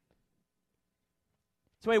happening.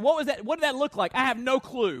 So, what was that? What did that look like? I have no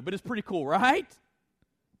clue, but it's pretty cool, right?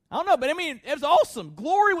 I don't know, but I mean, it was awesome.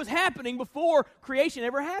 Glory was happening before creation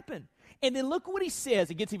ever happened. And then look what he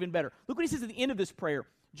says. It gets even better. Look what he says at the end of this prayer.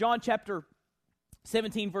 John chapter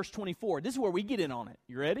 17, verse 24. This is where we get in on it.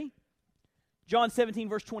 You ready? John 17,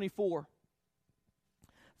 verse 24.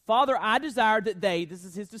 Father, I desire that they, this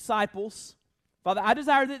is his disciples, Father, I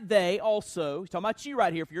desire that they also, he's talking about you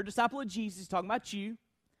right here. If you're a disciple of Jesus, he's talking about you.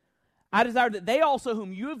 I desire that they also,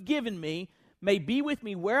 whom you have given me, may be with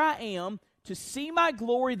me where I am, to see my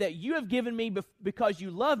glory that you have given me because you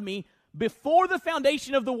love me before the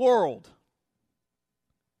foundation of the world.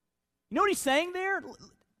 You know what he's saying there?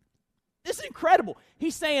 This is incredible.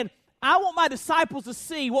 He's saying, I want my disciples to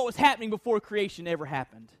see what was happening before creation ever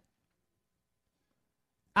happened.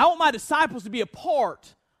 I want my disciples to be a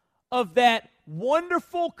part of that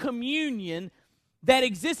wonderful communion that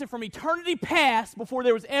existed from eternity past before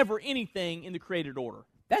there was ever anything in the created order.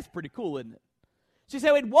 That's pretty cool, isn't it? So you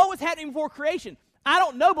say, wait, what was happening before creation? I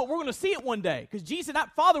don't know, but we're going to see it one day. Because Jesus said,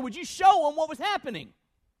 Father, would you show them what was happening?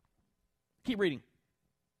 Keep reading.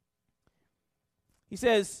 He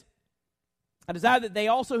says, I desire that they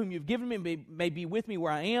also, whom you have given me, may be with me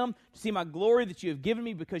where I am, to see my glory that you have given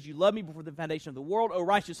me because you love me before the foundation of the world. O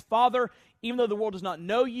righteous Father, even though the world does not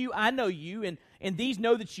know you, I know you, and these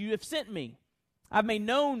know that you have sent me. I've made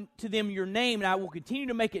known to them your name, and I will continue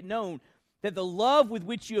to make it known, that the love with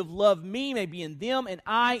which you have loved me may be in them, and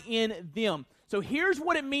I in them. So here's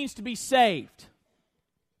what it means to be saved.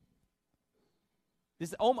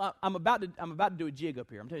 I'm about to do a jig up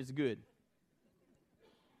here. I'm telling you, it's good.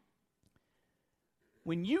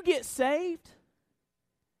 When you get saved,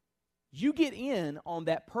 you get in on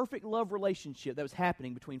that perfect love relationship that was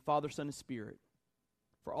happening between Father, Son, and Spirit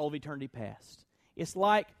for all of eternity past. It's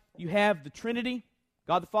like you have the Trinity,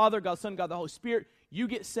 God the Father, God the Son, God the Holy Spirit. You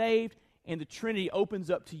get saved, and the Trinity opens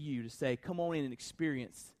up to you to say, come on in and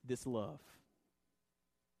experience this love.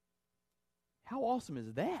 How awesome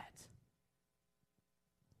is that?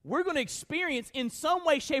 We're going to experience in some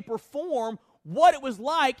way, shape, or form what it was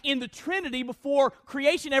like in the Trinity before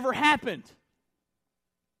creation ever happened.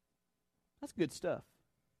 That's good stuff.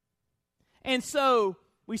 And so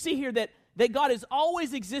we see here that God has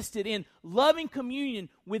always existed in loving communion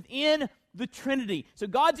within the Trinity. So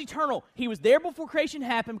God's eternal. He was there before creation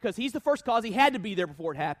happened because he's the first cause. He had to be there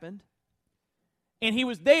before it happened. And he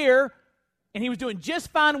was there, and he was doing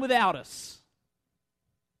just fine without us.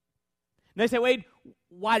 And they say, wait,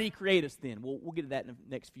 why did he create us then? We'll get to that in the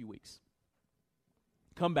next few weeks.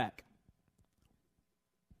 Come back.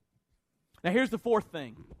 Now here's the fourth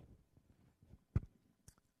thing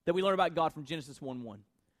that we learn about God from Genesis 1:1.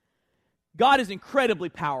 God is incredibly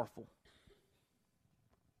powerful.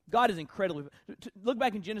 God is incredibly... Look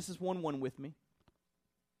back in Genesis 1:1 with me.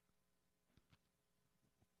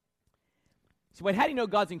 So wait, how do you know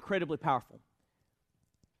God's incredibly powerful?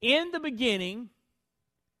 In the beginning,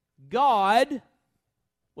 God,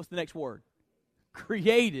 what's the next word?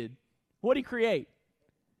 Created. What did He create?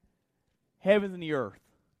 Heavens and the earth.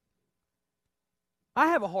 I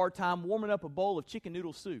have a hard time warming up a bowl of chicken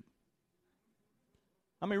noodle soup.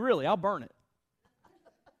 I mean, really, I'll burn it.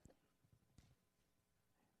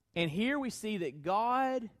 And here we see that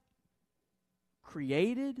God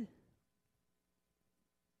created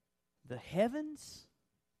the heavens.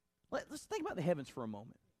 Let's think about the heavens for a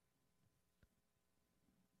moment.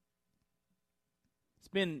 It's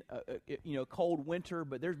been a cold winter,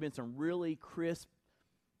 but there's been some really crisp,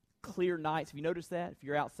 clear nights. Have you noticed that? If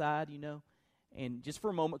you're outside, and just for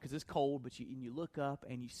a moment, because it's cold, but you look up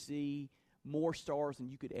and you see more stars than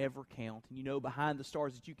you could ever count. And behind the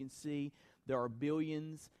stars that you can see, there are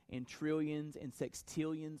billions and trillions and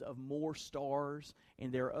sextillions of more stars,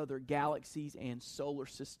 and there are other galaxies and solar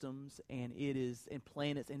systems, and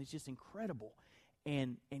planets, and it's just incredible.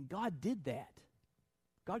 And God did that.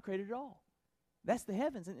 God created it all. That's the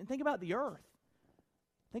heavens. And think about the earth.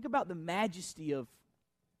 Think about the majesty of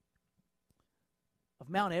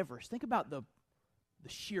Mount Everest. Think about the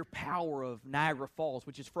sheer power of Niagara Falls,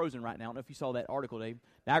 which is frozen right now. I don't know if you saw that article, Dave.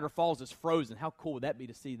 Niagara Falls is frozen. How cool would that be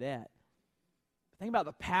to see that? Think about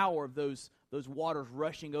the power of those waters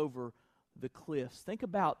rushing over the cliffs. Think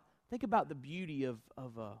about the beauty of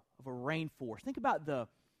a rainforest. Think about the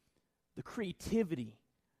creativity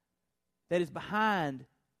that is behind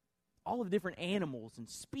all of the different animals and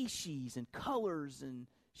species and colors and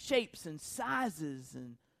shapes and sizes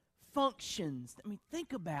and functions. I mean,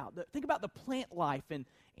 think about the plant life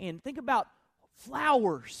and think about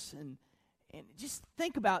flowers and just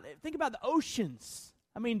think about the oceans.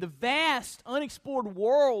 I mean, the vast, unexplored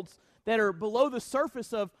worlds that are below the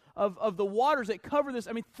surface of the waters that cover this.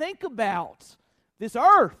 I mean, think about this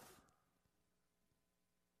earth.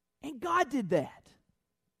 And God did that.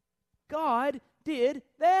 God did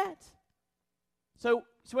that. So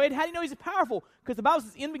Ed, how do you know He's powerful? Because the Bible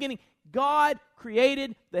says in the beginning, God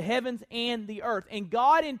created the heavens and the earth. And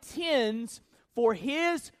God intends for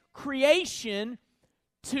His creation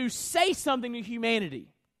to say something to humanity.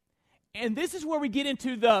 And this is where we get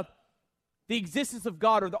into the existence of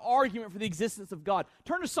God, or the argument for the existence of God.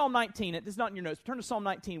 Turn to Psalm 19. This is not in your notes. Turn to Psalm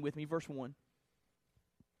 19 with me, verse 1.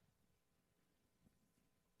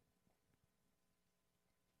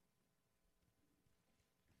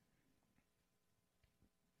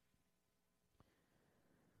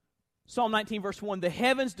 Psalm 19, verse 1, the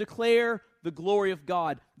heavens declare the glory of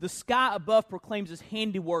God. The sky above proclaims His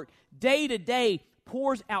handiwork. Day to day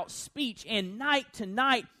pours out speech, and night to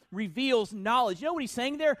night reveals knowledge. You know what He's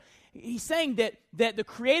saying there? He's saying that the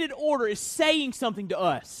created order is saying something to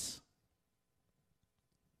us.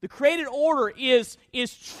 The created order is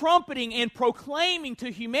trumpeting and proclaiming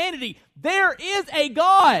to humanity, there is a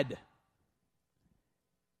God.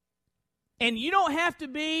 And you don't have to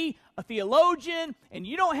be a theologian, and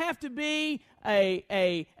you don't have to be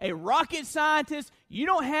a rocket scientist. You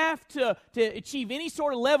don't have to achieve any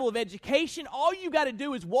sort of level of education. All you got to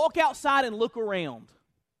do is walk outside and look around.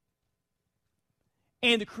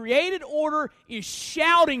 And the created order is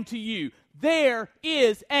shouting to you, there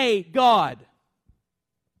is a God.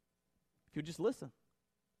 If you'll just listen.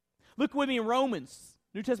 Look with me in Romans,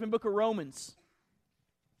 New Testament book of Romans.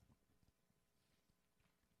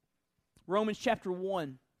 Romans chapter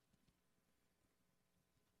 1.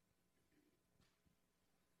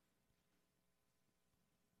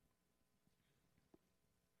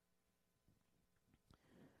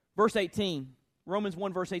 Verse 18. Romans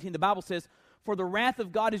 1 verse 18. The Bible says, for the wrath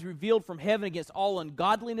of God is revealed from heaven against all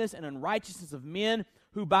ungodliness and unrighteousness of men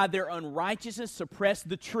who by their unrighteousness suppress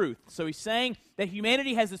the truth. So he's saying that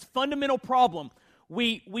humanity has this fundamental problem.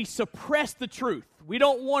 We suppress the truth. We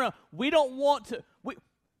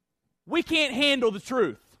can't handle the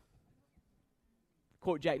truth.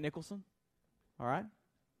 Quote Jack Nicholson. All right?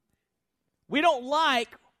 We don't like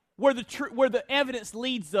where the evidence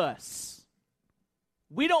leads us.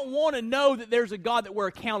 We don't want to know that there's a God that we're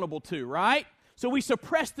accountable to, right? So we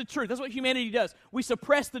suppress the truth. That's what humanity does. We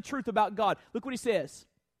suppress the truth about God. Look what he says.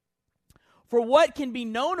 For what can be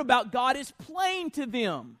known about God is plain to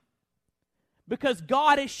them, because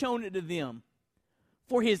God has shown it to them.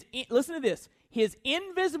 For listen to this, His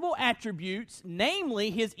invisible attributes,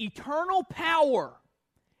 namely His eternal power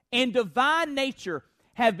and divine nature,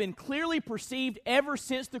 have been clearly perceived ever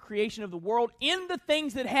since the creation of the world in the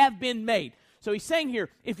things that have been made. So he's saying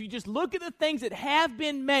here, if you just look at the things that have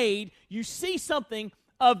been made, you see something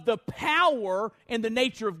of the power and the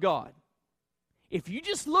nature of God. If you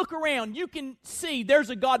just look around, you can see there's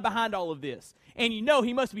a God behind all of this. And you know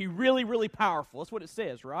He must be really, really powerful. That's what it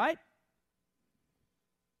says, right?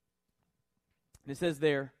 And it says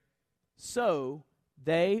there, so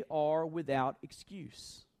they are without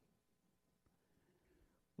excuse.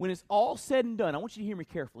 When it's all said and done, I want you to hear me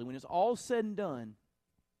carefully. When it's all said and done,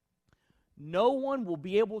 no one will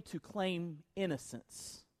be able to claim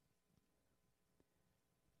innocence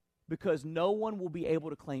because no one will be able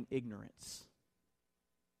to claim ignorance.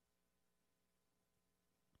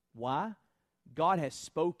 Why? God has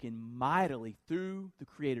spoken mightily through the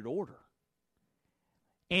created order.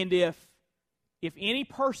 And if any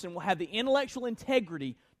person will have the intellectual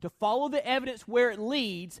integrity to follow the evidence where it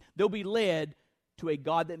leads, they'll be led to a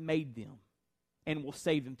God that made them and will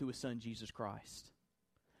save them through His Son, Jesus Christ.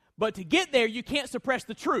 But to get there, you can't suppress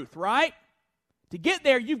the truth, right? To get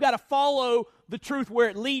there, you've got to follow the truth where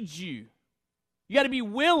it leads you. You got to be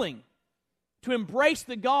willing to embrace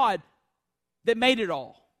the God that made it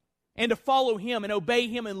all and to follow Him and obey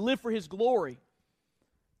Him and live for His glory.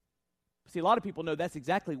 See, a lot of people know that's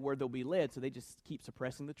exactly where they'll be led, so they just keep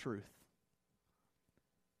suppressing the truth.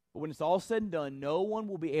 But when it's all said and done, no one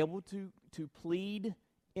will be able to plead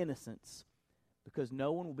innocence because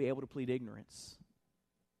no one will be able to plead ignorance.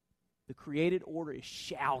 The created order is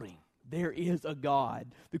shouting, there is a God.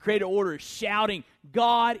 The created order is shouting,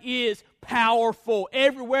 God is powerful.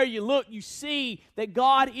 Everywhere you look, you see that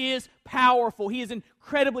God is powerful. He is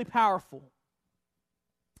incredibly powerful.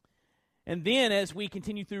 And then as we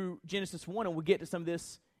continue through Genesis 1, and we'll get to some of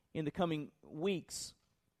this in the coming weeks,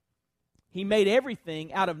 He made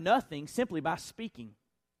everything out of nothing simply by speaking.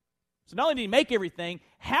 So not only did He make everything,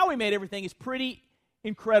 how He made everything is pretty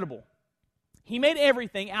incredible. He made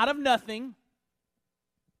everything out of nothing.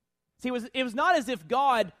 See, it was not as if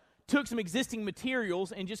God took some existing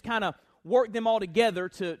materials and just kind of worked them all together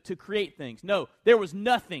to create things. No, there was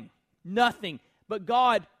nothing. But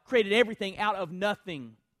God created everything out of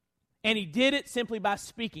nothing. And He did it simply by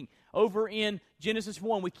speaking. Over in Genesis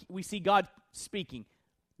 1, we see God speaking.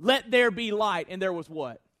 Let there be light, and there was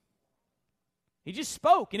what? He just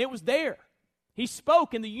spoke, and it was there. He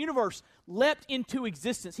spoke, and the universe leapt into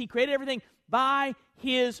existence. He created everything by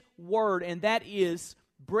His word, and that is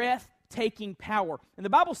breathtaking power. And the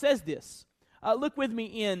Bible says this. Look with me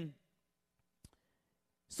in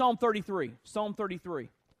Psalm 33. Psalm 33. If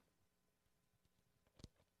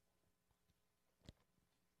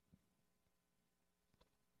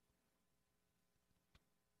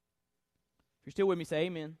you're still with me, say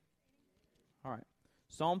amen. All right.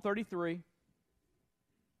 Psalm 33.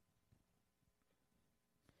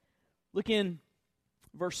 Look in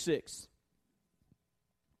verse 6.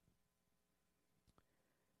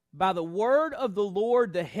 By the word of the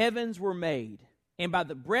Lord the heavens were made, and by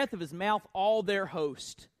the breath of His mouth all their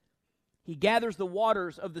host. He gathers the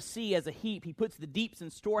waters of the sea as a heap. He puts the deeps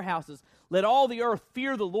in storehouses. Let all the earth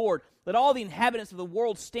fear the Lord. Let all the inhabitants of the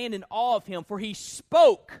world stand in awe of Him. For He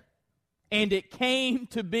spoke, and it came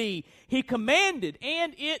to be. He commanded,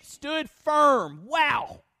 and it stood firm.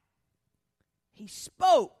 Wow! He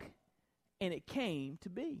spoke, and it came to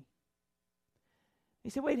be. He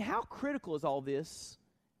said, wait, how critical is all this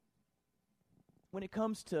when it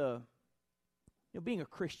comes to being a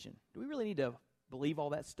Christian? Do we really need to believe all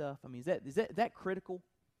that stuff? I mean, is that critical?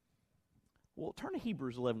 Well, turn to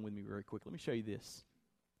Hebrews 11 with me very quickly. Let me show you this.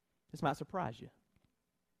 This might surprise you.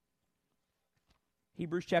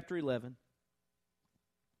 Hebrews chapter 11.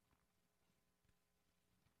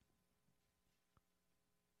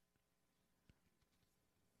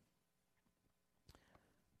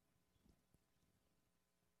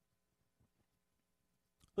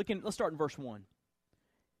 Let's start in verse 1.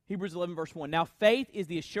 Hebrews 11, verse 1. Now faith is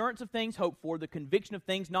the assurance of things hoped for, the conviction of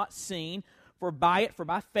things not seen. For by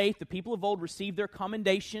faith, the people of old received their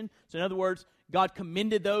commendation. So in other words, God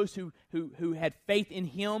commended those who had faith in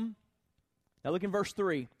Him. Now look in verse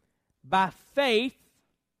 3. By faith,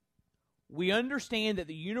 we understand that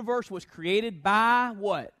the universe was created by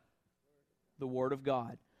what? The Word of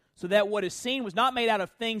God. So that what is seen was not made out of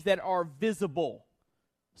things that are visible.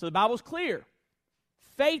 So the Bible's clear.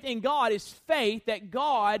 Faith in God is faith that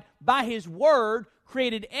God, by His Word,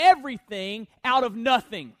 created everything out of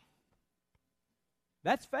nothing.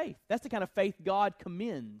 That's faith. That's the kind of faith God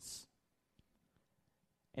commends.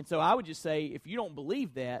 And so I would just say, if you don't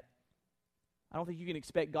believe that, I don't think you can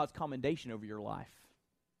expect God's commendation over your life.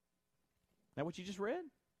 Is that what you just read?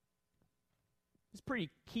 It's pretty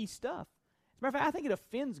key stuff. As a matter of fact, I think it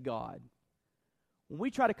offends God when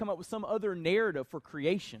we try to come up with some other narrative for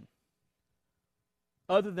creation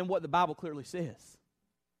other than what the Bible clearly says.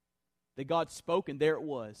 That God spoke and there it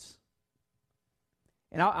was.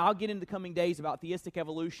 And I'll get into the coming days about theistic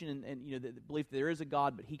evolution and the belief that there is a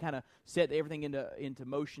God, but he kind of set everything into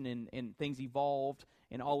motion and things evolved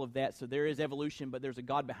and all of that. So there is evolution, but there's a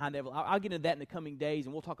God behind evolution. I'll get into that in the coming days,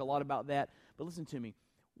 and we'll talk a lot about that. But listen to me.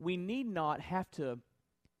 We need not have to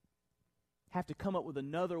come up with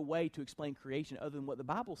another way to explain creation other than what the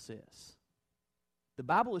Bible says. The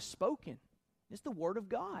Bible is spoken. It's the Word of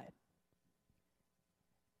God.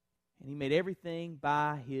 And he made everything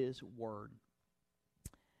by his Word.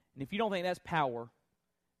 And if you don't think that's power,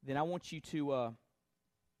 then I want you to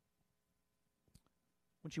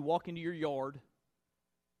walk into your yard,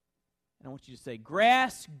 and I want you to say,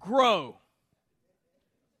 "Grass, grow."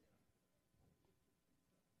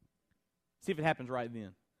 See if it happens right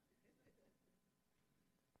then.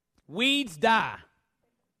 Weeds, die.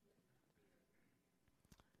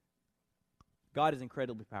 God is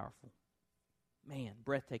incredibly powerful. Man,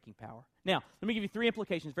 breathtaking power. Now, let me give you 3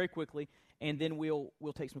 implications very quickly, and then we'll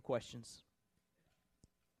take some questions.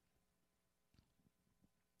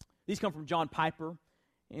 These come from John Piper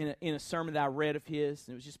in a sermon that I read of his,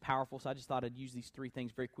 and it was just powerful, so I just thought I'd use these 3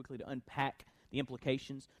 things very quickly to unpack the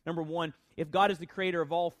implications. Number 1, if God is the creator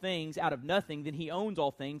of all things out of nothing, then he owns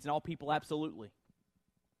all things and all people absolutely.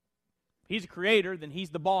 If he's a creator, then he's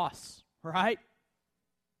the boss, right?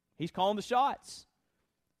 He's calling the shots.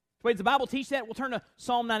 Wait, does the Bible teach that? We'll turn to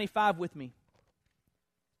Psalm 95 with me.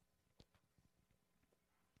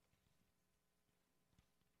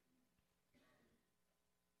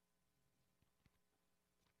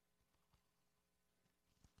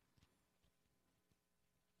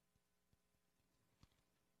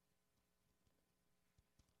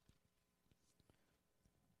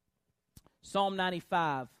 Psalm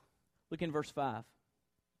 95, look in verse 5.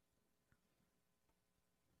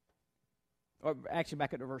 Or actually,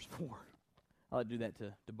 back up to verse 4. I'll do that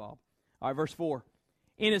to Bob. All right, verse 4.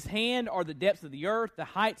 In his hand are the depths of the earth. The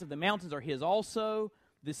heights of the mountains are his also.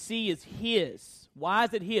 The sea is his. Why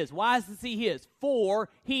is it his? Why is the sea his? For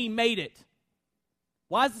he made it.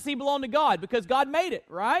 Why does the sea belong to God? Because God made it,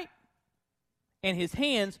 right? And his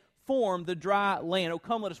hands formed the dry land. Oh,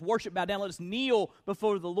 come, let us worship, bow down. Let us kneel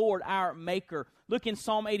before the Lord, our Maker. Look in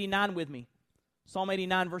Psalm 89 with me. Psalm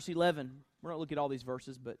 89, verse 11. We're not looking at all these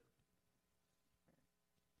verses, but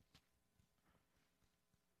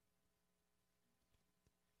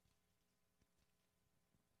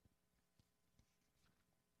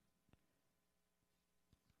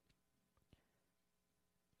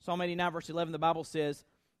Psalm 89, verse 11, the Bible says,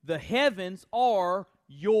 "The heavens are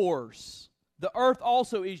yours. The earth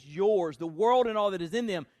also is yours. The world and all that is in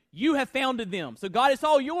them. You have founded them." So God, it's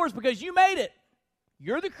all yours because you made it.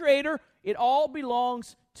 You're the creator. It all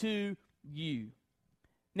belongs to you.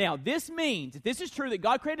 Now, this means, if this is true, that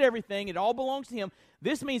God created everything, it all belongs to him,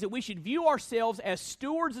 this means that we should view ourselves as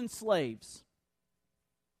stewards and slaves.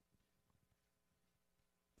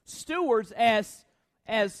 Stewards as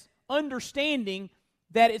understanding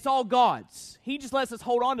that it's all God's. He just lets us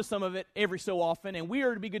hold on to some of it every so often, and we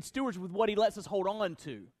are to be good stewards with what he lets us hold on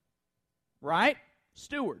to. Right?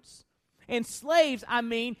 Stewards. And slaves, I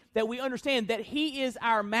mean that we understand that he is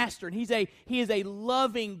our master, and he is a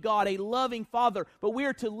loving God, a loving Father, but we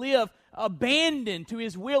are to live abandoned to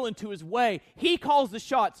his will and to his way. He calls the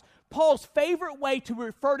shots. Paul's favorite way to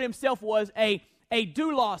refer to himself was a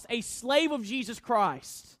doulos, a slave of Jesus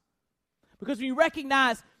Christ. Because when you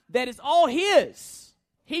recognize that it's all his,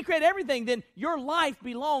 he created everything, then your life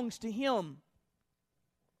belongs to him.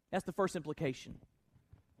 That's the first implication.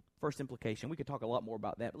 First implication. We could talk a lot more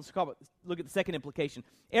about that. But let's look at the second implication.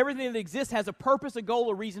 Everything that exists has a purpose, a goal,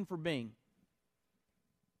 a reason for being.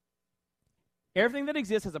 Everything that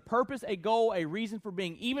exists has a purpose, a goal, a reason for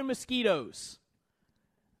being. Even mosquitoes.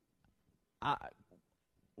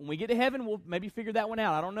 When we get to heaven, we'll maybe figure that one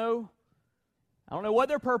out. I don't know what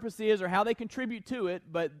their purpose is or how they contribute to it,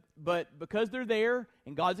 but because they're there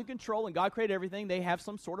and God's in control and God created everything, they have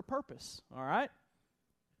some sort of purpose. All right?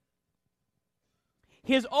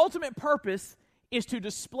 His ultimate purpose is to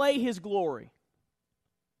display his glory.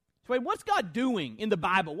 So wait, what's God doing in the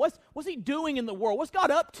Bible? What's he doing in the world? What's God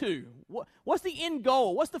up to? What's the end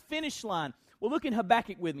goal? What's the finish line? Well, look in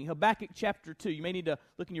Habakkuk with me. Habakkuk chapter 2. You may need to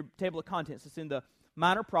look in your table of contents. It's in the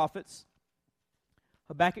Minor Prophets.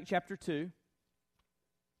 Habakkuk chapter 2.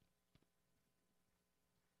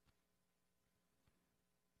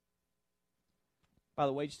 By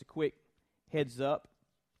the way, just a quick heads up.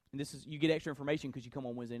 And this is, you get extra information because you come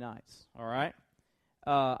on Wednesday nights. All right?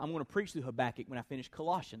 I'm going to preach through Habakkuk when I finish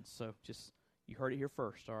Colossians. So just, you heard it here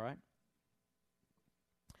first. All right?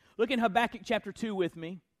 Look in Habakkuk chapter 2 with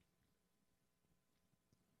me.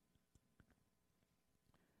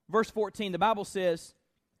 Verse 14, the Bible says,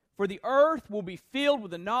 For the earth will be filled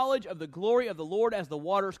with the knowledge of the glory of the Lord as the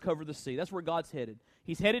waters cover the sea. That's where God's headed.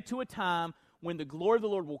 He's headed to a time when the glory of the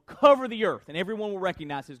Lord will cover the earth and everyone will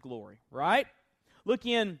recognize His glory, right? Look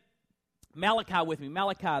in Malachi with me.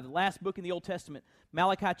 Malachi, the last book in the Old Testament.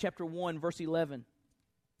 Malachi chapter 1, verse 11.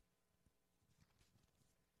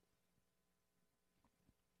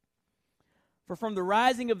 For from the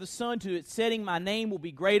rising of the sun to its setting, my name will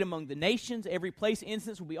be great among the nations. Every place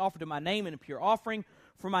incense will be offered to my name in a pure offering.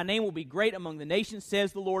 For my name will be great among the nations,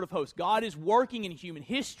 says the Lord of hosts. God is working in human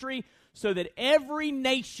history so that every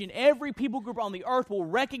nation, every people group on the earth will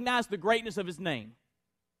recognize the greatness of His name.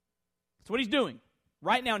 That's what He's doing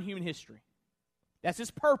right now in human history. That's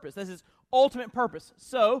His purpose. That's His ultimate purpose.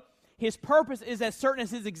 So, His purpose is as certain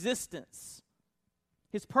as His existence.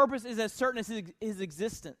 His purpose is as certain as His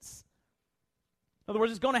existence. In other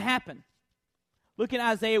words, it's going to happen. Look in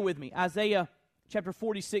Isaiah with me. Isaiah chapter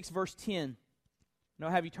 46, verse 10. I know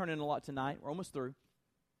I have you turn in a lot tonight. We're almost through.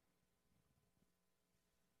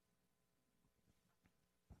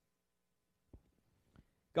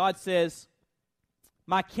 God says,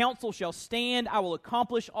 my counsel shall stand. I will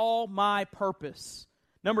accomplish all my purpose.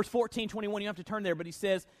 Numbers 14:21. You don't have to turn there, but He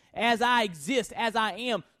says, as I exist, as I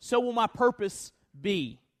am, so will my purpose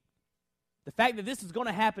be. The fact that this is going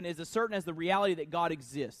to happen is as certain as the reality that God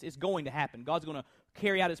exists. It's going to happen. God's going to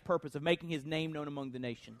carry out His purpose of making His name known among the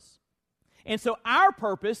nations. And so our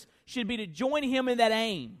purpose should be to join Him in that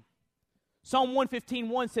aim. Psalm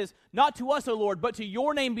 115:1 says, not to us, O Lord, but to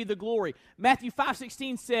Your name be the glory. Matthew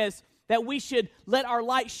 5:16 says that we should let our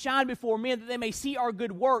light shine before men that they may see our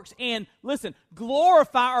good works and, listen,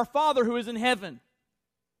 glorify our Father who is in heaven.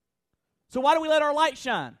 So why do we let our light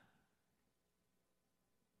shine?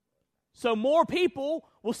 So more people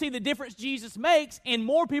will see the difference Jesus makes and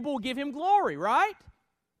more people will give Him glory, right?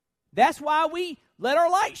 That's why we let our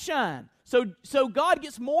light shine. So God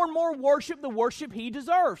gets more and more worship, the worship He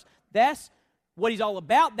deserves. That's what He's all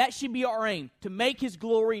about. That should be our aim, to make His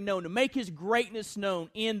glory known, to make His greatness known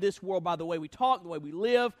in this world by the way we talk, the way we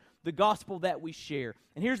live, the gospel that we share.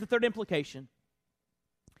 And here's the third implication.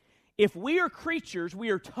 If we are creatures, we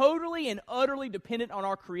are totally and utterly dependent on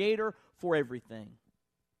our Creator for everything.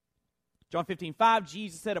 John 15:5,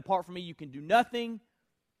 Jesus said, apart from me you can do nothing.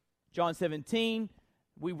 John 17,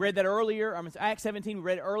 we read that earlier. Acts 17, we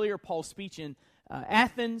read it earlier, Paul's speech in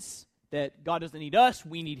Athens, that God doesn't need us,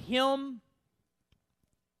 we need Him.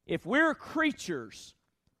 If we're creatures,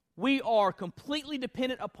 we are completely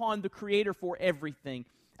dependent upon the Creator for everything.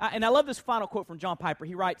 And I love this final quote from John Piper.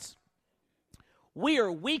 He writes, we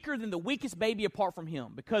are weaker than the weakest baby apart from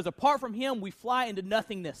Him, because apart from Him we fly into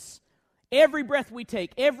nothingness. Every breath we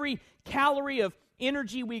take, every calorie of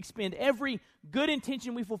energy we expend, every good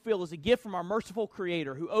intention we fulfill is a gift from our merciful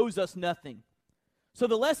Creator who owes us nothing. So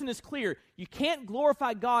the lesson is clear. You can't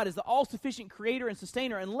glorify God as the all-sufficient Creator and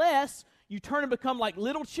Sustainer unless you turn and become like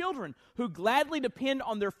little children who gladly depend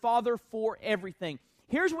on their Father for everything.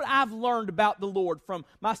 Here's what I've learned about the Lord from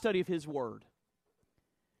my study of His Word.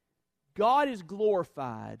 God is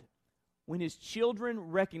glorified when His children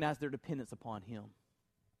recognize their dependence upon Him.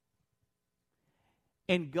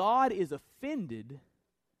 And God is offended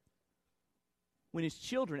when His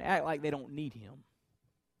children act like they don't need Him.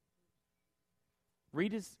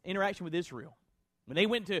 Read His interaction with Israel. When they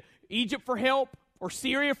went to Egypt for help or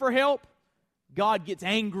Syria for help, God gets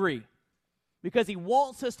angry because He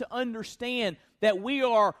wants us to understand that we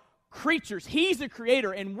are creatures. He's the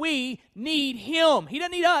Creator and we need Him. He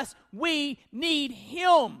doesn't need us. We need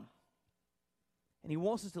Him. And He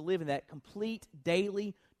wants us to live in that complete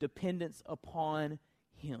daily dependence upon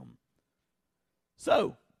Him.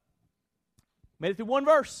 So, made it through one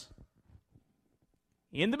verse.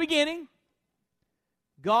 In the beginning,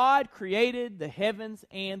 God created the heavens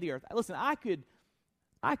and the earth. Listen, I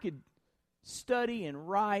could study and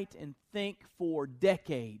write and think for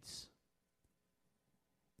decades,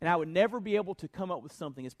 and I would never be able to come up with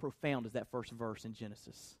something as profound as that first verse in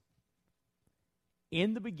Genesis.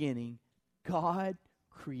 In the beginning, God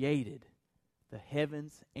created the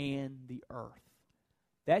heavens and the earth.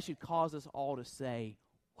 That should cause us all to say,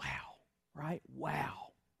 wow, right?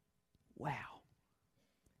 Wow. Wow.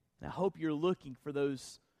 And I hope you're looking for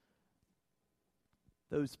those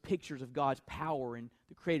pictures of God's power and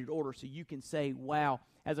the created order so you can say, wow.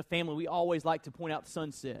 As a family, we always like to point out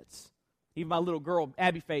sunsets. Even my little girl,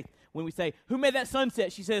 Abby Faith, when we say, who made that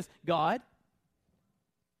sunset? She says, God.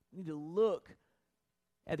 We need to look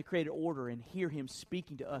at the created order and hear Him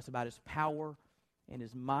speaking to us about His power and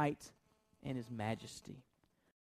His might and His majesty.